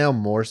mean, right now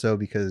more so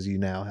because you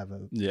now have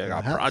a I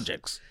got house.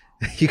 projects.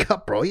 You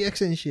got projects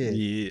and shit.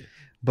 Yeah.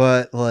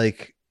 But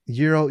like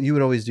you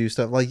would always do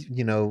stuff like,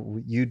 you know,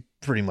 you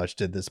pretty much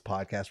did this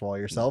podcast all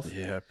yourself.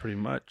 Yeah, pretty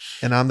much.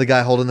 And I'm the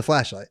guy holding the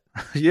flashlight.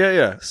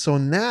 Yeah. So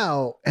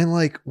now, and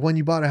like when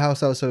you bought a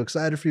house, I was so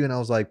excited for you. And I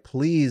was like,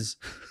 please,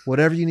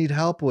 whatever you need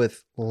help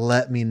with,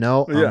 let me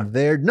know. Yeah. I'm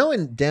there.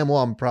 Knowing damn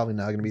well I'm probably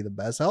not going to be the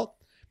best help,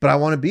 but I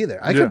want to be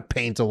there. I could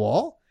paint a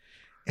wall.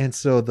 And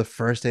so the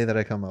first day that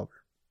I come over,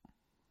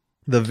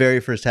 the very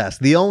first task,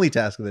 the only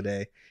task of the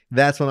day,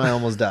 that's when I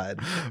almost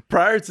died.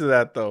 Prior to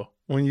that, though,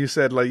 when you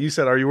said, are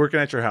you working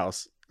at your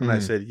house? And I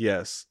said,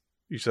 yes.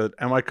 You said,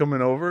 am I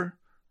coming over?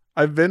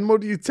 I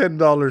Venmoed you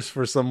 $10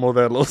 for some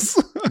Modelos.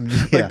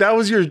 Yeah.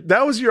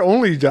 That was your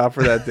only job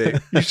for that day.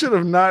 You should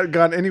have not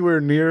gone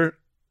anywhere near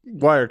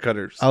wire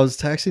cutters. I was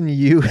texting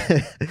you.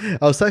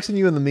 I was texting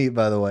you in the meet,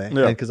 by the way.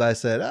 Yeah. Because I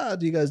said,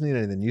 do you guys need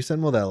anything? You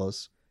send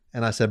Modelos.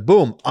 And I said,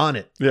 boom, on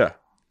it. Yeah.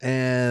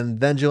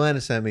 And then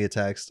Joanna sent me a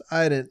text.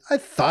 I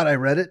thought I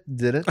read it,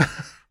 didn't.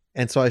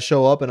 And so I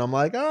show up and I'm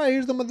like, all right,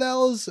 here's the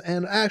Modelos.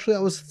 And actually I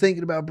was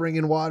thinking about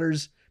bringing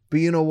waters, but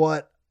you know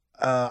what?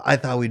 I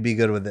thought we'd be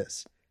good with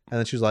this. And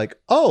then she was like,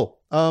 oh,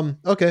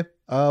 okay.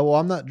 Well,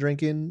 I'm not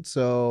drinking,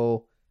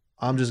 so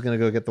I'm just going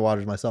to go get the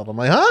waters myself. I'm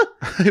like, huh?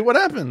 Hey, what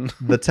happened?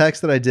 The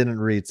text that I didn't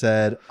read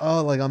said,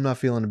 oh, like I'm not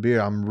feeling a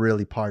beer. I'm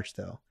really parched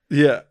though.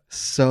 Yeah.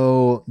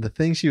 So the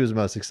thing she was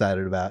most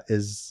excited about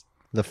is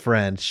the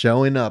friend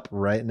showing up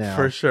right now.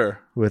 For sure.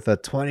 With a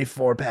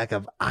 24-pack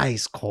of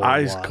ice cold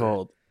water.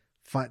 Cold.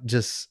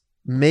 Just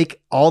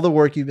make all the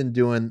work you've been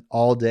doing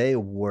all day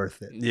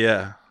worth it.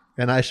 Yeah.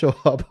 And I show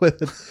up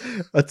with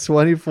a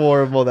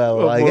 24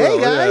 Modelo. Like,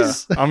 hey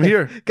guys, yeah. I'm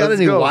here. Got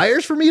any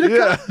wires for me to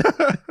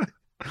cut?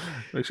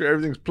 Make sure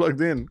everything's plugged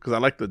in because I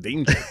like the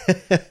danger.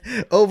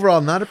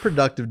 Overall, not a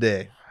productive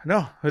day.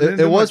 No,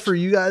 it was for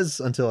you guys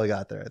until I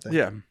got there, I think.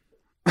 Yeah.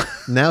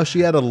 Now she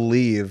had to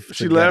leave.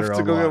 She left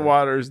to go get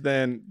waters.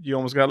 Then you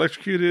almost got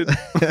electrocuted.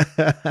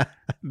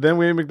 Then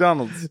we ate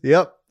McDonald's.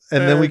 Yep.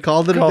 And then we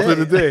called it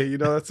a day. You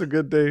know, that's a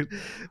good day.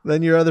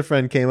 Then your other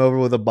friend came over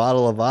with a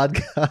bottle of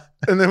vodka.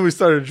 And then we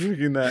started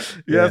drinking that.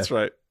 Yeah. That's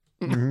right.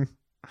 Mm-hmm.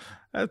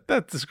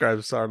 That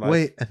describes our life.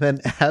 Wait, and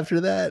then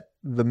after that,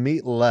 the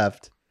meat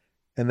left,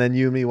 and then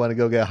you and me want to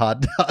go get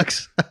hot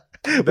dogs.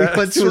 We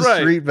went to a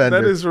street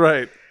vendor. That is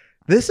right.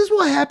 This is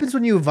what happens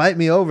when you invite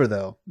me over,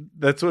 though.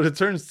 That's what it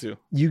turns to.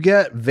 You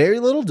get very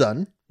little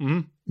done,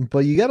 but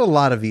you get a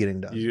lot of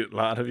eating done. You get a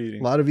lot of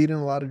eating. A lot of eating,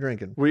 a lot of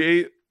drinking. We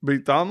ate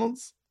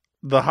McDonald's,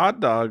 the hot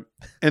dog,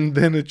 and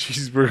then a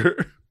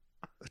cheeseburger.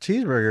 A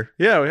cheeseburger?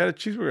 Yeah, we had a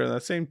cheeseburger.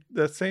 That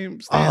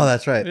same stand. Oh,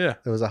 that's right. Yeah.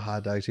 It was a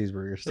hot dog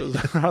cheeseburger. It was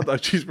a hot dog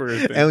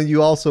cheeseburger stand. And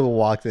you also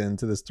walked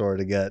into the store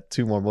to get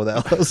 2 more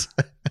Modelos.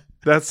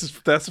 That's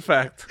a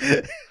fact.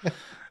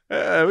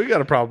 We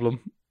got a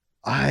problem.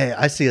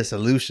 I see a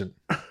solution.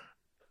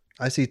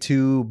 I see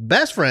 2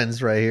 best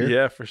friends right here.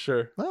 Yeah, for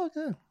sure. Oh,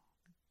 okay.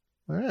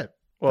 All right.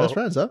 Well, Best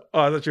friends, huh? Oh,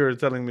 I thought you were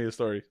telling me a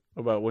story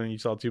about when you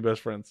saw 2 best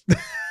friends.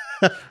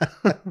 You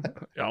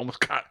almost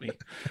caught me.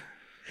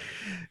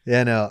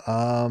 Yeah, no.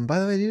 By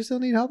the way, do you still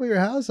need help at your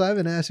house? I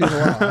haven't asked you in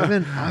a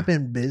while. I've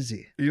been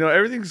busy.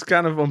 Everything's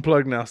kind of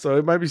unplugged now, so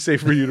it might be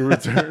safe for you to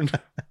return.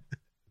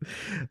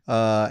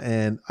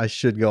 And I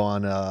should go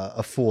on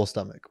a full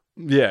stomach.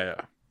 Yeah.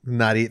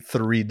 Not eat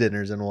 3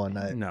 dinners in one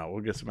night. No,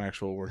 we'll get some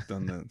actual work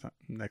done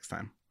next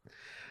time.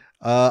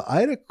 I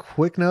had a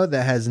quick note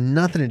that has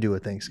nothing to do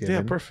with Thanksgiving.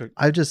 Yeah, perfect.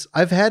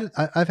 I've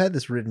had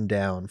this written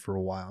down for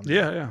a while now.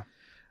 Yeah.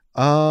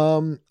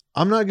 I'm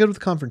not good with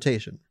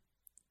confrontation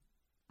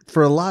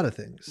for a lot of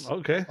things.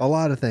 Okay. A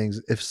lot of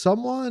things. If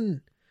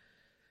someone,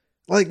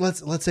 like,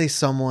 let's say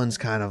someone's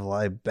kind of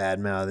like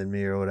bad mouthing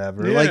me or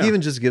whatever, Yeah. like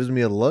even just gives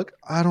me a look,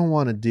 I don't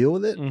want to deal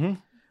with it. Mm-hmm.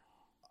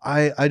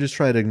 I just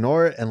try to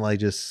ignore it and like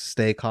just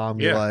stay calm.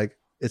 Be like,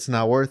 it's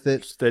not worth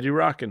it. Steady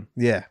rocking.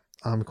 Yeah,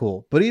 I'm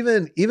cool. But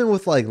even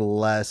with like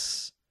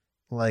less,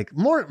 like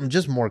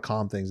more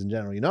calm things in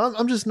general,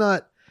 I'm just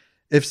not.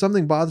 If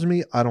something bothers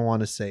me, I don't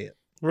want to say it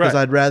because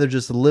I'd rather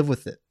just live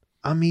with it.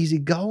 I'm easy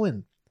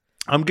going.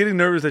 I'm getting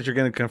nervous that you're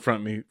going to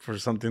confront me for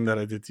something that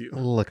I did to you.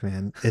 Look,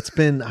 man, it's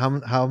been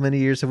how many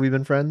years have we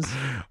been friends?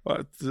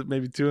 What,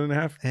 maybe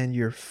 2.5. And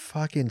your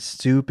fucking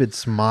stupid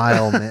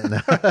smile,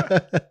 man.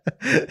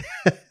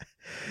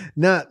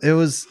 No, it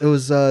was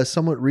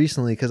somewhat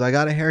recently because I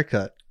got a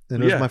haircut,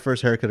 and it was my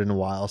first haircut in a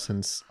while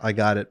since I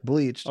got it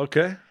bleached.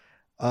 Okay.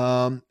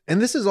 And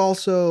this is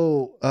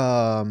also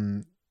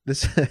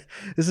this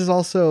is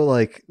also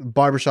like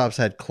barbershops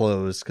had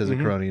closed because of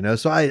Corona,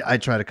 so I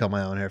tried to cut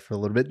my own hair for a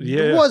little bit.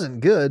 Yeah. It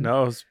wasn't good.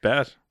 No, it's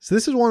bad. So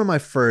this is one of my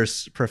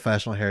first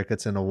professional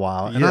haircuts in a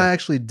while, and I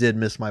actually did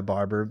miss my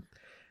barber.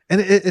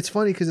 And it's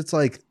funny because it's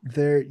like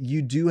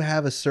you do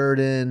have a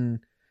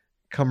certain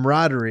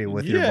camaraderie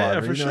with your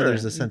barber. For sure.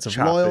 There's a sense of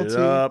Chop loyalty. it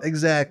up.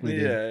 Exactly.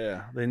 Dude.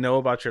 Yeah. They know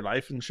about your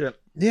life and shit.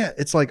 Yeah,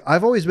 it's like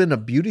I've always been a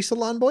beauty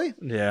salon boy.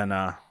 Yeah,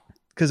 nah.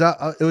 Because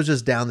it was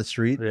just down the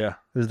street. Yeah.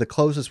 It was the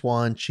closest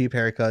one, cheap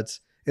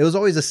haircuts. It was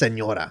always a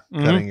senora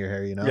cutting your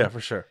hair, Yeah,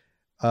 for sure.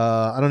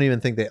 I don't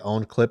even think they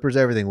owned clippers.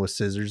 Everything was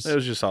scissors. It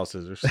was just all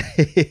scissors.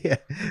 Yeah.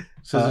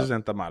 Scissors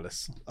and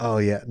tamales. Oh,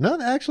 yeah. No,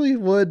 actually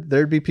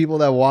there'd be people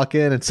that walk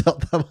in and sell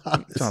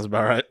tamales. Sounds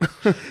about right.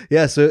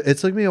 Yeah, so it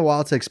took me a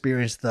while to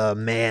experience the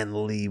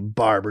manly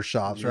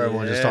barbershops where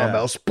everyone's just talking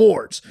about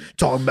sports,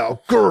 talking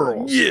about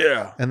girls.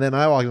 Yeah. And then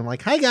I walk in, I'm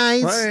like, hi,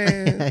 guys.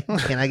 Hi.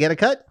 Can I get a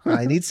cut?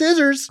 I need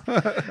scissors. You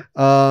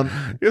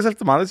guys have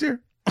tamales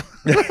here?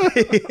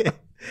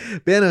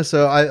 But yeah, no,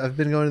 so I've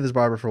been going to this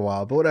barber for a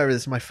while, but whatever.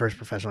 This is my first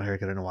professional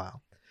haircut in a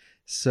while.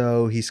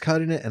 So he's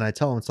cutting it, and I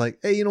tell him, it's like,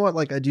 hey, you know what?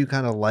 Like, I do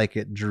kind of like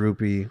it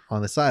droopy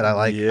on the side. I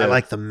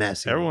like the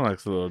messy. Everyone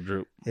likes a little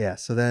droop. Yeah.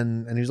 So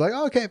then, and he was like,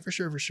 oh, okay, for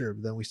sure.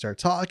 But then we start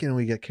talking, and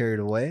we get carried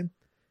away,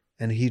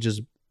 and he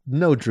just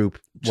no droop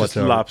Just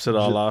whatsoever. lops it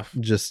all off.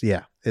 Just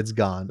it's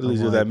gone. At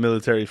least with that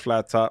military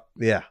flat top.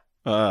 Yeah.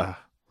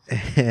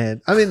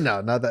 And I mean,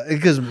 no, not that,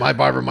 because my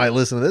barber might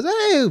listen to this.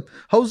 Hey,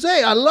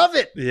 Jose, I love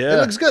it. Yeah, it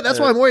looks good. That's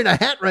why I'm wearing a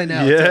hat right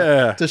now.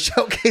 Yeah, to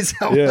showcase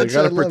how much.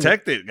 Gotta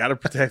protect it. Gotta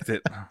protect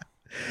it.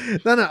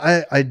 No,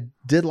 I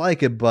did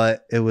like it,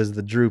 but it was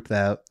the droop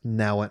that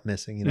now went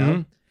missing.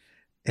 Mm-hmm.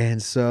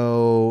 And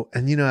so,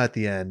 and at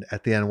the end,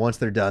 once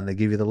they're done, they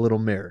give you the little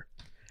mirror,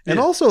 and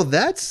also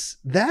that's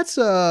just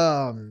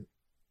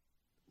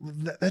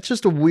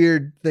a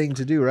weird thing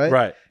to do, right?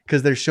 Right.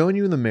 Because they're showing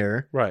you in the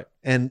mirror. Right.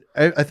 And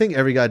I think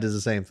every guy does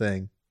the same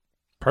thing.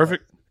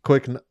 Perfect.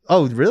 Quick.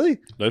 Oh, really?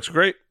 Looks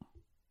great.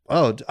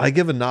 Oh, I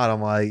give a nod.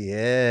 I'm like,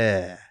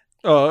 yeah.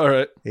 Oh, all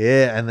right.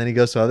 Yeah. And then he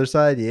goes to the other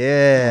side.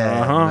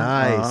 Yeah.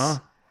 Nice.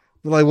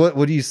 Like,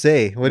 what do you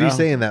say? What do you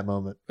say in that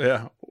moment?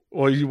 Yeah.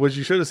 Well, what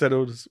you should have said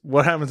was,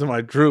 what happened to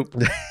my droop?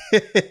 No,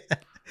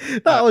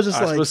 I was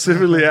just I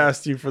specifically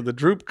asked you for the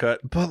droop cut.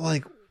 But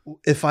like,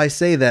 if I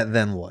say that,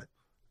 then what?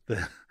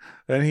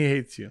 Then he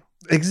hates you.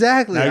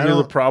 Exactly. Now you're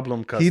the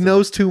problem customer. He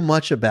knows too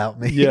much about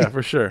me. Yeah,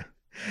 for sure.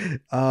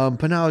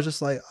 But now I was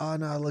just like, oh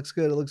no, it looks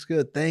good. It looks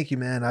good. Thank you,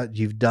 man.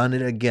 You've done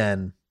it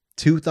again.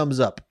 2 thumbs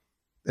up.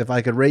 If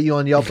I could rate you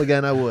on Yelp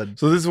again, I would.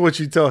 So this is what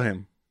you tell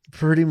him.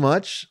 Pretty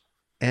much.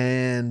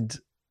 And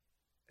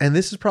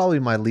this is probably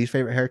my least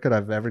favorite haircut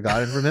I've ever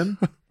gotten from him.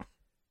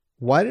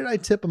 Why did I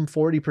tip him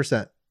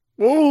 40%?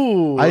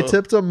 Whoa! I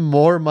tipped him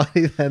more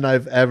money than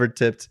I've ever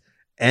tipped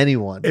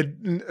anyone.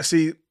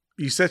 See,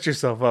 you set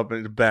yourself up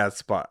in a bad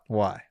spot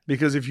Why?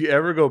 because if you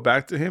ever go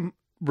back to him,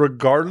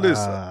 regardless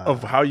Ah.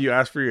 of how you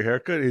ask for your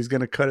haircut, he's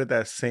gonna cut it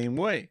that same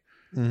way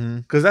Mm-hmm.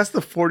 because that's the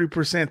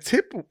 40%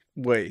 tip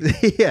way.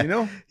 Yeah. You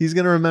know? He's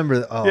going to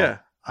remember, oh, Yeah.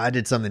 I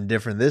did something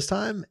different this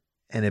time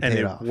and it And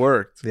paid it off.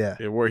 worked. Yeah.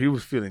 It worked. He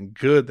was feeling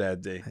good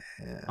that day.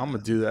 Yeah. I'm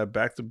gonna do that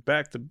back to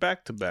back to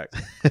back to back.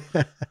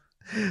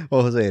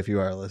 Well, Jose, if you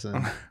are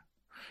listening,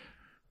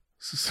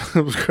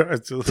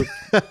 Subscribe to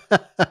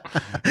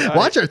the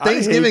watch our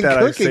Thanksgiving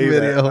cooking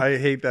video. I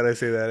hate that I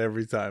say that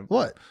every time.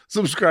 What?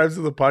 Subscribe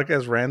to the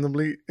podcast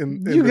randomly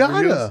in You the gotta.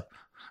 videos.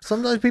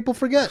 Sometimes people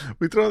forget.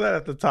 We throw that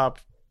at the top,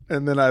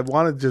 and then I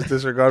want to just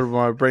disregard it, but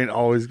my brain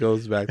always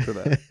goes back to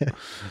that.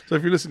 So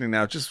if you're listening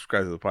now, just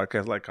subscribe to the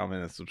podcast, like,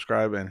 comment, and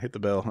subscribe, and hit the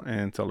bell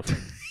and tell a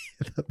friend.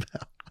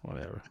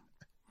 Whatever.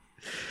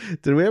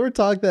 Did we ever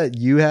talk that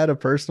you had a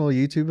personal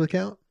YouTube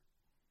account?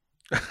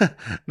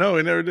 No,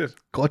 we never did.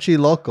 Cochi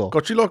Loco.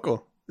 Cochi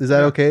Loco. Is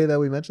that Yeah. okay that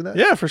we mentioned that?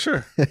 Yeah, for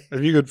sure.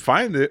 If you could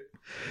find it.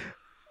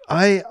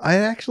 I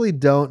actually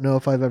don't know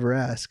if I've ever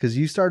asked because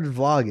you started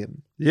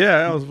vlogging.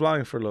 Yeah, I was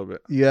vlogging for a little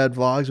bit. You had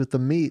vlogs with the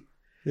meat.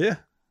 Yeah.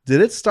 Did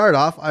it start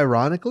off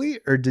ironically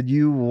or did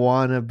you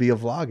want to be a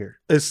vlogger?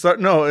 It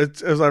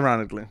was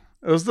ironically.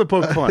 It was to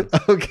poke fun.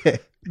 Okay.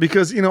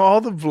 Because, all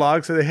the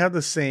vlogs, they have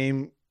the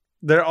same,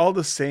 they're all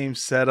the same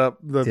setup.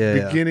 The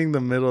Yeah. beginning, the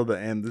middle, the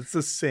end. It's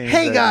the same.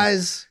 Hey thing.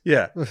 guys.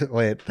 Yeah.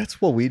 Wait,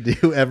 that's what we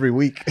do every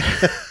week.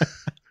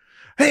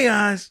 Hey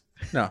guys.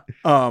 No.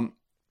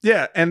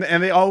 Yeah. And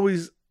they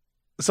always,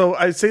 so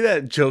I say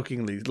that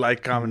jokingly,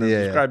 like, comment, and Yeah,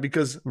 yeah. subscribe,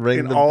 because Ring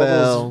in the all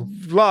bell.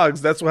 those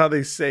vlogs, that's how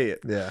they say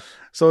it. Yeah.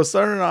 So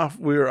starting off,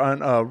 we were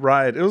on a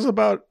ride. It was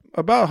about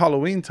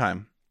Halloween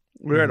time.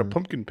 We were at a Mhm.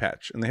 pumpkin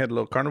patch, and they had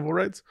little carnival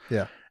rides.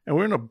 Yeah. And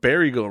we're in a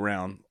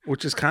merry-go-round,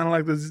 which is kind of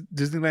like the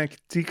Disneyland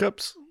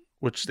teacups,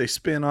 which they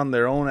spin on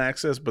their own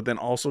axis, but then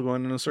also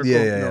going in a circle.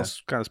 Yeah.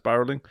 It's kind of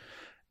spiraling.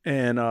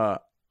 And I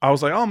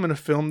was like, oh, I'm going to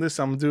film this.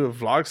 I'm going to do a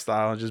vlog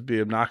style and just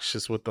be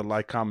obnoxious with the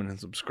like, comment, and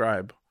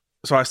subscribe.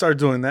 So I started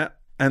doing that.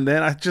 And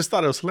then I just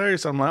thought it was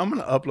hilarious. I'm like, I'm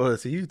going to upload it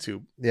to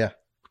YouTube. Yeah.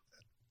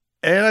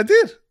 And I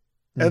did.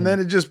 Mhm. And then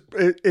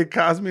it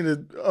caused me to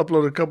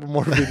upload a couple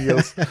more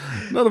videos.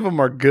 None of them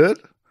are good.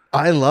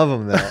 I love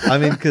them though. I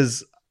mean,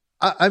 because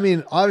I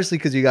mean, obviously,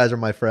 because you guys are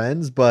my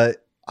friends,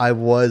 but I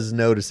was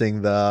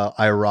noticing the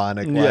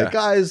ironic, Yeah. like,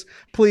 guys,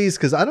 please,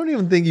 because I don't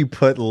even think you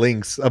put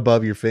links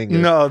above your finger.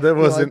 No, there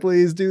You're like, wasn't.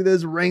 please do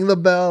this, ring the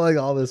bell, like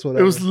all this,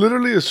 whatever. It was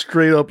literally a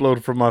straight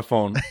upload from my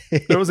phone.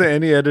 There wasn't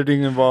any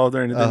editing involved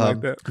or anything like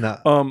that.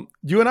 No.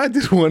 You and I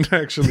did one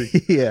actually.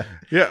 Yeah.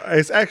 Yeah,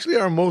 it's actually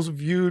our most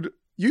viewed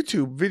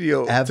YouTube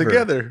video Ever.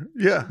 together.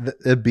 Yeah,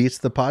 It beats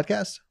the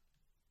podcast.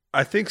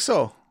 I think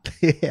so.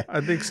 Yeah.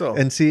 I think so.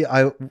 And see,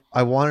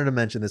 I wanted to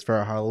mention this for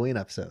our Halloween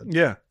episode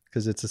Yeah,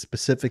 because it's a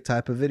specific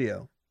type of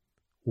video.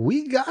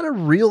 We got a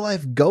real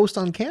life ghost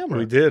on camera.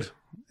 we did.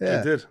 Yeah.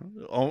 We did.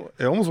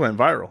 It almost went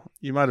viral.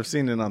 You might have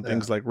seen it on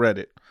things like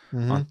Reddit,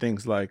 Mhm. on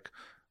things like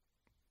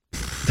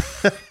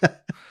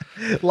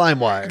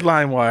LimeWire.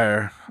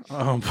 LimeWire,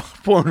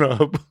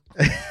 Pornhub.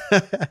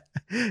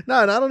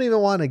 No, and I don't even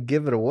want to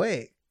give it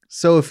away.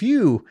 So if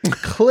you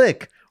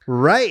click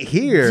right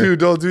here, Dude,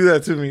 don't do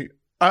that to me.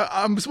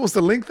 I'm supposed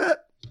to link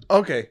that?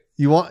 Okay.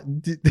 you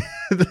want? Do you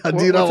What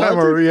not time want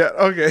are to? we at?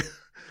 Okay.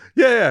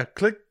 Yeah.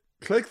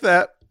 Click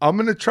that. I'm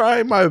gonna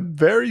try my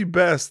very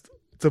best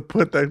to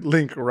put that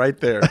link right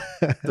there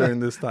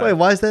during this time. Wait,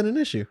 why is that an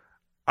issue?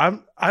 I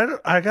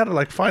gotta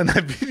like find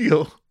that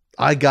video.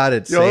 I got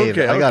it Yo, saved.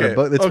 okay, I got okay, it,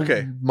 but it's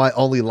okay. my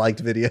only liked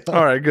video.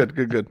 All right, good.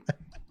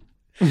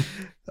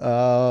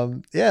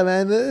 Yeah,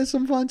 man, there's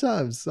some fun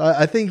times.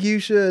 I think you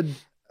should.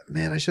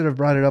 Man, I should have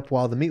brought it up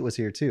while the meat was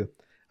here too.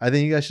 I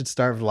think you guys should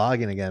start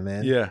vlogging again,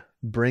 man. Yeah.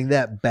 Bring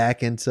that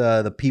back into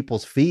the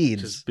people's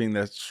feeds. Just being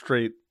that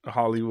straight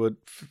Hollywood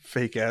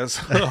fake ass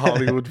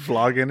Hollywood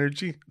vlog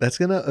energy. That's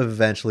gonna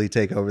eventually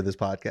take over this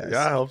podcast.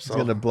 Yeah, I hope It's so.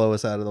 gonna blow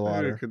us out of the Maybe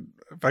water.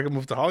 if I could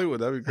move to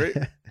Hollywood, that'd be great.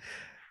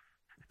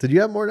 Did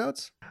you have more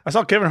notes? I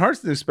saw Kevin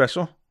Hart's new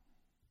special.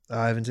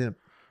 I haven't seen it.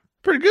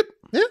 Pretty good.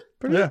 Yeah,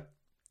 pretty Yeah.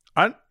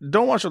 I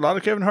don't watch a lot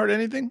of Kevin Hart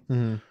anything, good.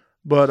 Mhm.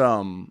 but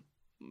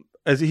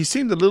as he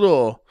seemed a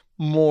little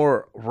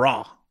more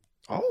raw.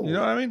 Oh, You know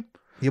what I mean?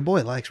 your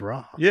boy likes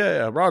raw.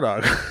 Yeah, raw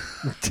dog.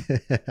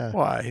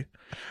 Why?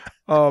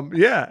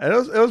 Yeah, and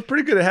it was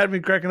pretty good. It had me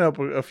cracking up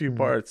a few Mhm.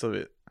 parts of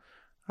it.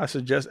 I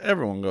suggest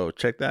everyone go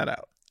check that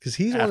out Because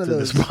he's one of after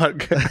those. this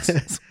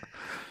podcast.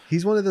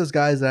 He's one of those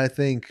guys that I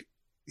think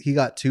he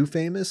got too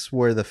famous,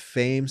 where the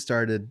fame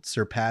started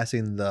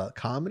surpassing the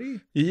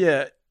comedy.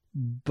 Yeah,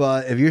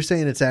 But if you're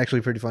saying it's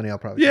actually pretty funny, I'll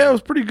probably. yeah, it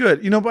was pretty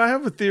good. But I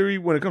have a theory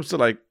when it comes to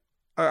like,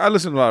 I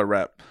listen to a lot of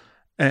rap,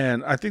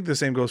 and I think the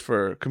same goes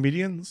for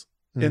comedians.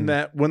 In Mhm.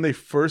 that when they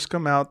first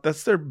come out,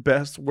 that's their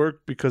best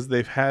work because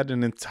they've had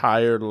an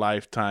entire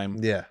lifetime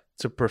Yeah.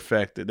 to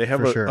perfect it. They have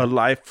For sure. a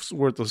life's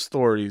worth of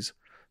stories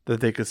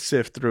that they could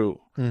sift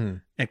through Mhm.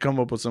 and come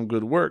up with some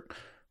good work.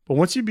 But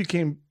once you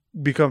become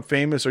become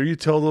famous or you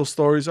tell those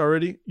stories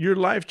already, your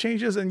life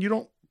changes and you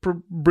don't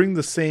bring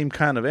the same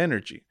kind of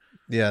energy.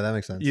 Yeah, that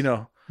makes sense. You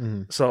know,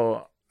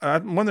 so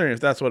I'm wondering if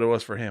that's what it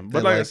was for him.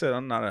 But like I said,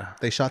 I'm not a.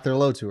 They shot their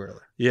load too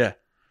early. Yeah.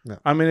 No.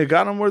 I mean, it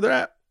got them where they're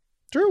at.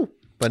 True.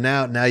 But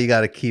now you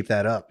got to keep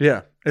that up.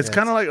 Yeah. It's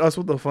kind of like us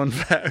with the fun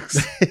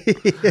facts.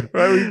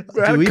 Right?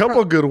 We had a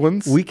couple good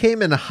ones. We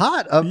came in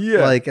hot up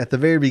like at the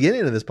very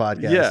beginning of this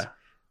podcast. Yeah.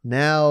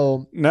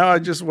 Now I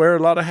just wear a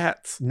lot of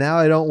hats. Now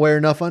I don't wear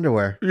enough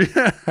underwear.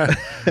 Yeah.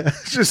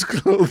 It's just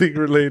clothing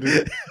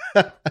related.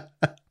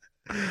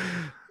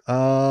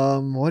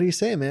 What do you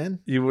say, man?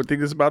 You would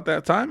think it's about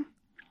that time?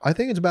 I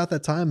think it's about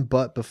that time,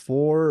 but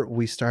before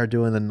we start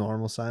doing the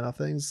normal sign-off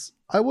things,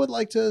 I would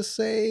like to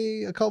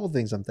say a couple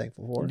things I'm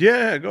thankful for.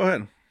 Yeah, go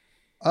ahead.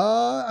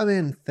 I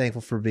mean,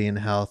 thankful for being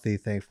healthy,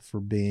 thankful for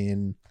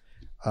being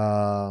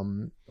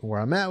where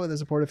I'm at with a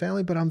supportive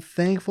family, but I'm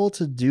thankful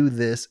to do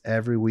this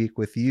every week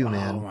with you,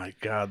 man. Oh my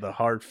God, the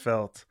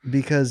heartfelt.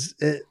 Because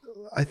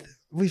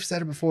we've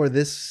said it before,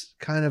 this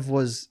kind of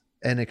was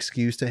an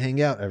excuse to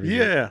hang out every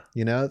week.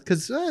 You know,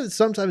 because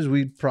sometimes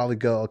we'd probably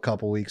go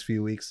a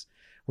few weeks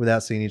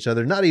without seeing each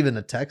other, not even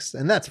a text,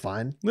 and that's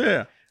fine.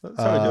 Yeah. That's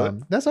how we do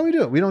it. That's how we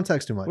do it. We don't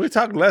text too much. We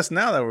talk less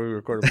now that we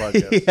record a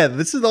podcast. Yeah,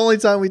 this is the only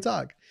time we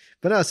talk.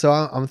 But no, so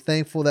I'm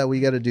thankful that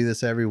we got to do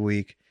this every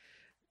week.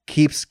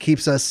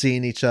 Keeps us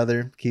seeing each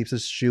other, keeps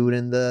us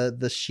shooting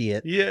the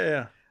shit.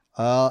 Yeah.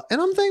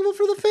 And I'm thankful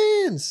for the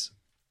fans.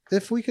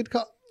 If we could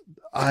call,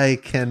 I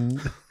can.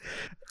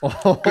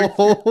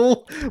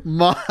 Oh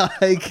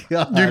my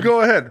God. You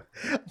go ahead.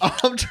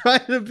 I'm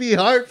trying to be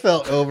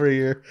heartfelt over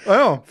here.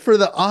 Oh. For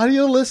the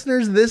audio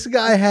listeners, this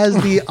guy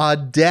has the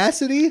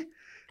audacity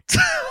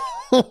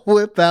to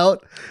whip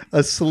out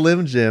a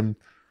Slim Jim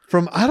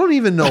from I don't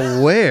even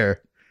know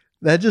where.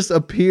 That just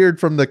appeared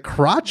from the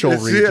crotchal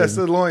region. Yes,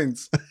 the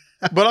loins.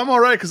 But I'm all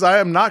right because I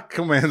am not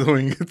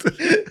commandoing it.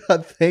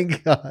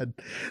 Thank God.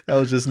 That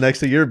was just next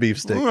to your beef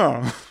stick.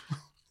 Oh,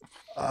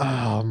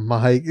 oh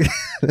my.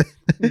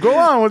 Go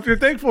on with your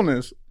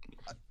thankfulness.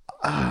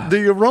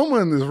 The aroma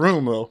in this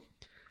room, though.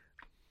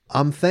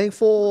 I'm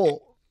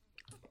thankful.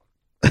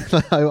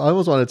 I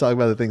almost want to talk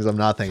about the things I'm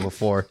not thankful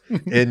for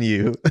in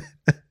you.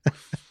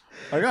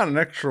 I got an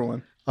extra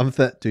one.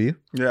 Do you?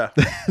 Yeah.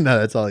 No,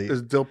 that's all you.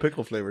 It's dill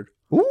pickle flavored.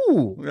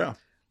 Ooh. Yeah.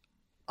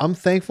 I'm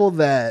thankful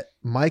that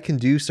Mike can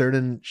do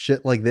certain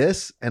shit like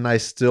this and I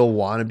still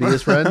want to be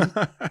his friend.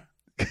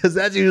 Because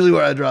that's usually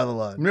where I draw the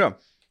line. Yeah.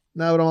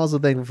 No, but I'm also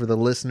thankful for the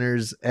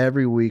listeners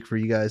every week for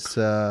you guys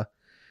to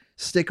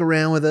stick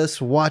around with us,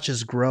 watch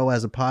us grow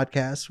as a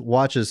podcast,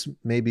 watch us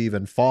maybe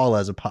even fall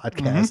as a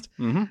podcast.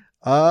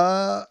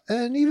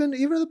 And even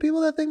the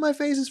people that think my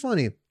face is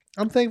funny.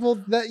 I'm thankful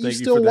that you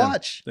still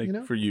watch. Thank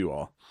you for you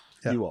all.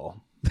 Yeah. You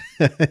all.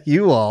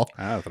 You all.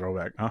 Ah,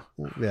 throwback, huh?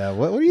 Yeah.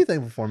 What are you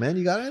thankful for, man?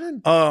 You got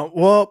anything?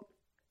 Well,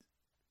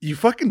 you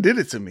fucking did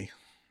it to me.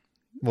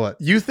 What?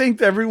 You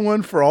thanked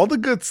everyone for all the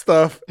good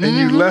stuff and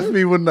you left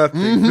me with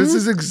nothing. This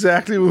is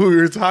exactly what we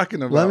were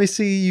talking about. Let me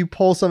see you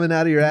pull something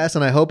out of your ass,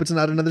 and I hope it's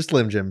not another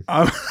Slim Jim.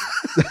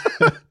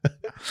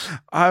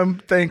 I'm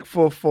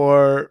thankful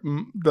for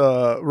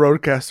the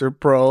Rodecaster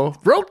Pro.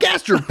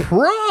 Rodecaster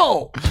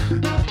Pro!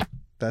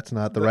 That's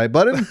not the right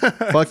button.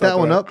 Fuck that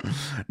one up.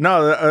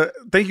 No,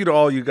 thank you to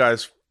all you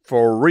guys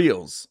for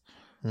reals.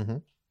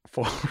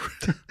 For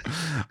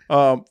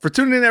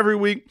tuning in every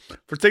week,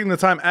 for taking the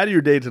time out of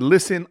your day to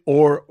listen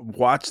or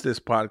watch this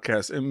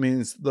podcast. It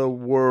means the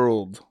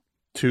world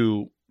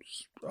to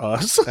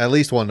us. At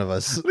least one of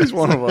us. At least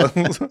one of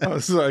us. I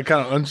was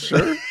kind of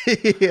unsure.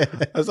 Yeah.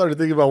 I started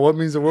thinking about what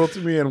means the world to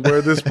me and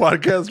where this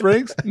podcast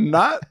ranks.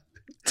 Not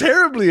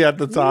terribly at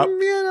the top.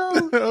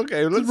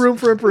 Okay, let's room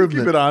for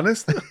improvement. Keep it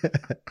honest.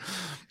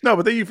 No,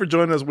 but thank you for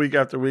joining us week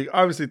after week.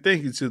 Obviously,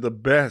 thank you to the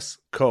best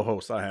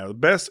co-host I have, the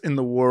best in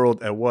the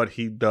world at what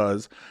he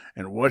does,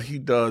 and what he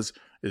does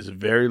is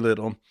very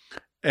little.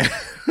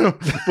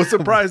 But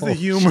surprise the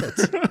humor.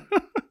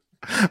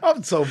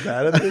 I'm so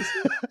bad at this.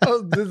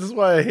 This is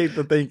why I hate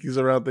the thank yous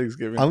around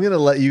Thanksgiving. I'm gonna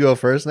let you go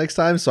first next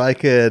time so I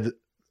could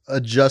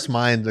adjust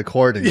mine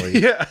accordingly.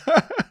 Yeah.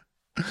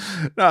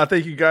 No,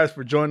 thank you guys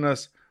for joining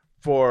us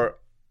for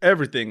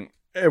everything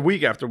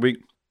week after week.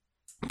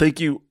 Thank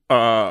you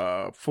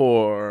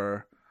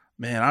for,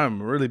 man,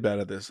 I'm really bad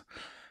at this.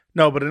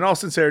 No, but in all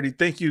sincerity,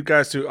 thank you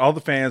guys to all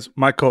the fans,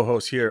 my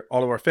co-hosts here,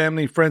 all of our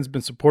family, friends,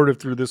 been supportive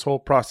through this whole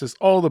process,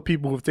 all the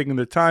people who've taken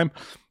the time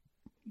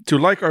to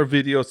like our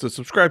videos, to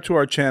subscribe to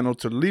our channel,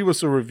 to leave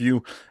us a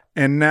review,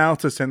 and now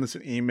to send us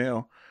an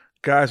email.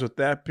 Guys, with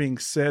that being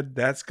said,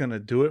 that's going to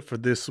do it for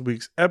this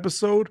week's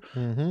episode.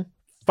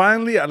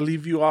 Finally, I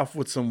leave you off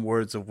with some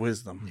words of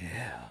wisdom.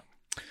 Yeah.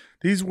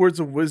 These words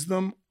of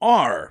wisdom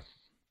are: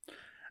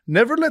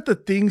 never let the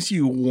things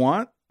you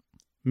want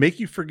make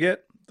you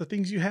forget the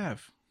things you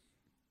have.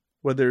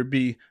 Whether it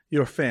be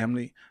your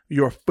family,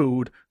 your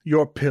food,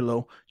 your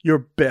pillow, your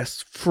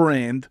best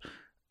friend,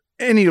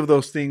 any of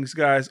those things,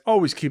 guys,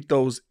 always keep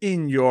those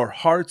in your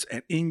hearts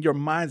and in your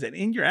minds and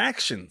in your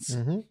actions.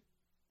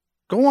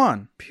 Go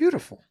on.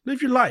 Beautiful.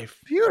 Live your life.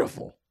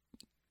 Beautiful.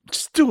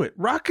 Just do it.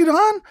 Rock it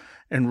on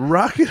and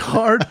rock it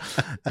hard.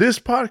 This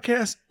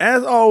podcast,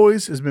 as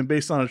always, has been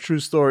based on a true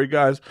story,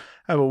 guys.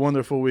 Have a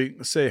wonderful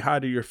week. Say hi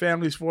to your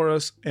families for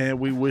us, and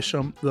we wish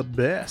them the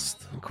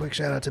best. A quick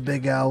shout out to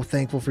Big Al.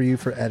 Thankful for you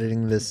for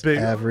editing this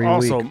every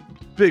also, week.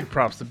 big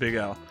props to Big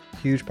Al.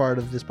 Huge part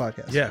of this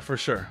podcast. Yeah, for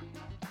sure.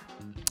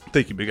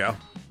 Thank you, Big Al.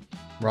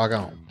 Rock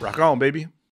on. Rock on, baby.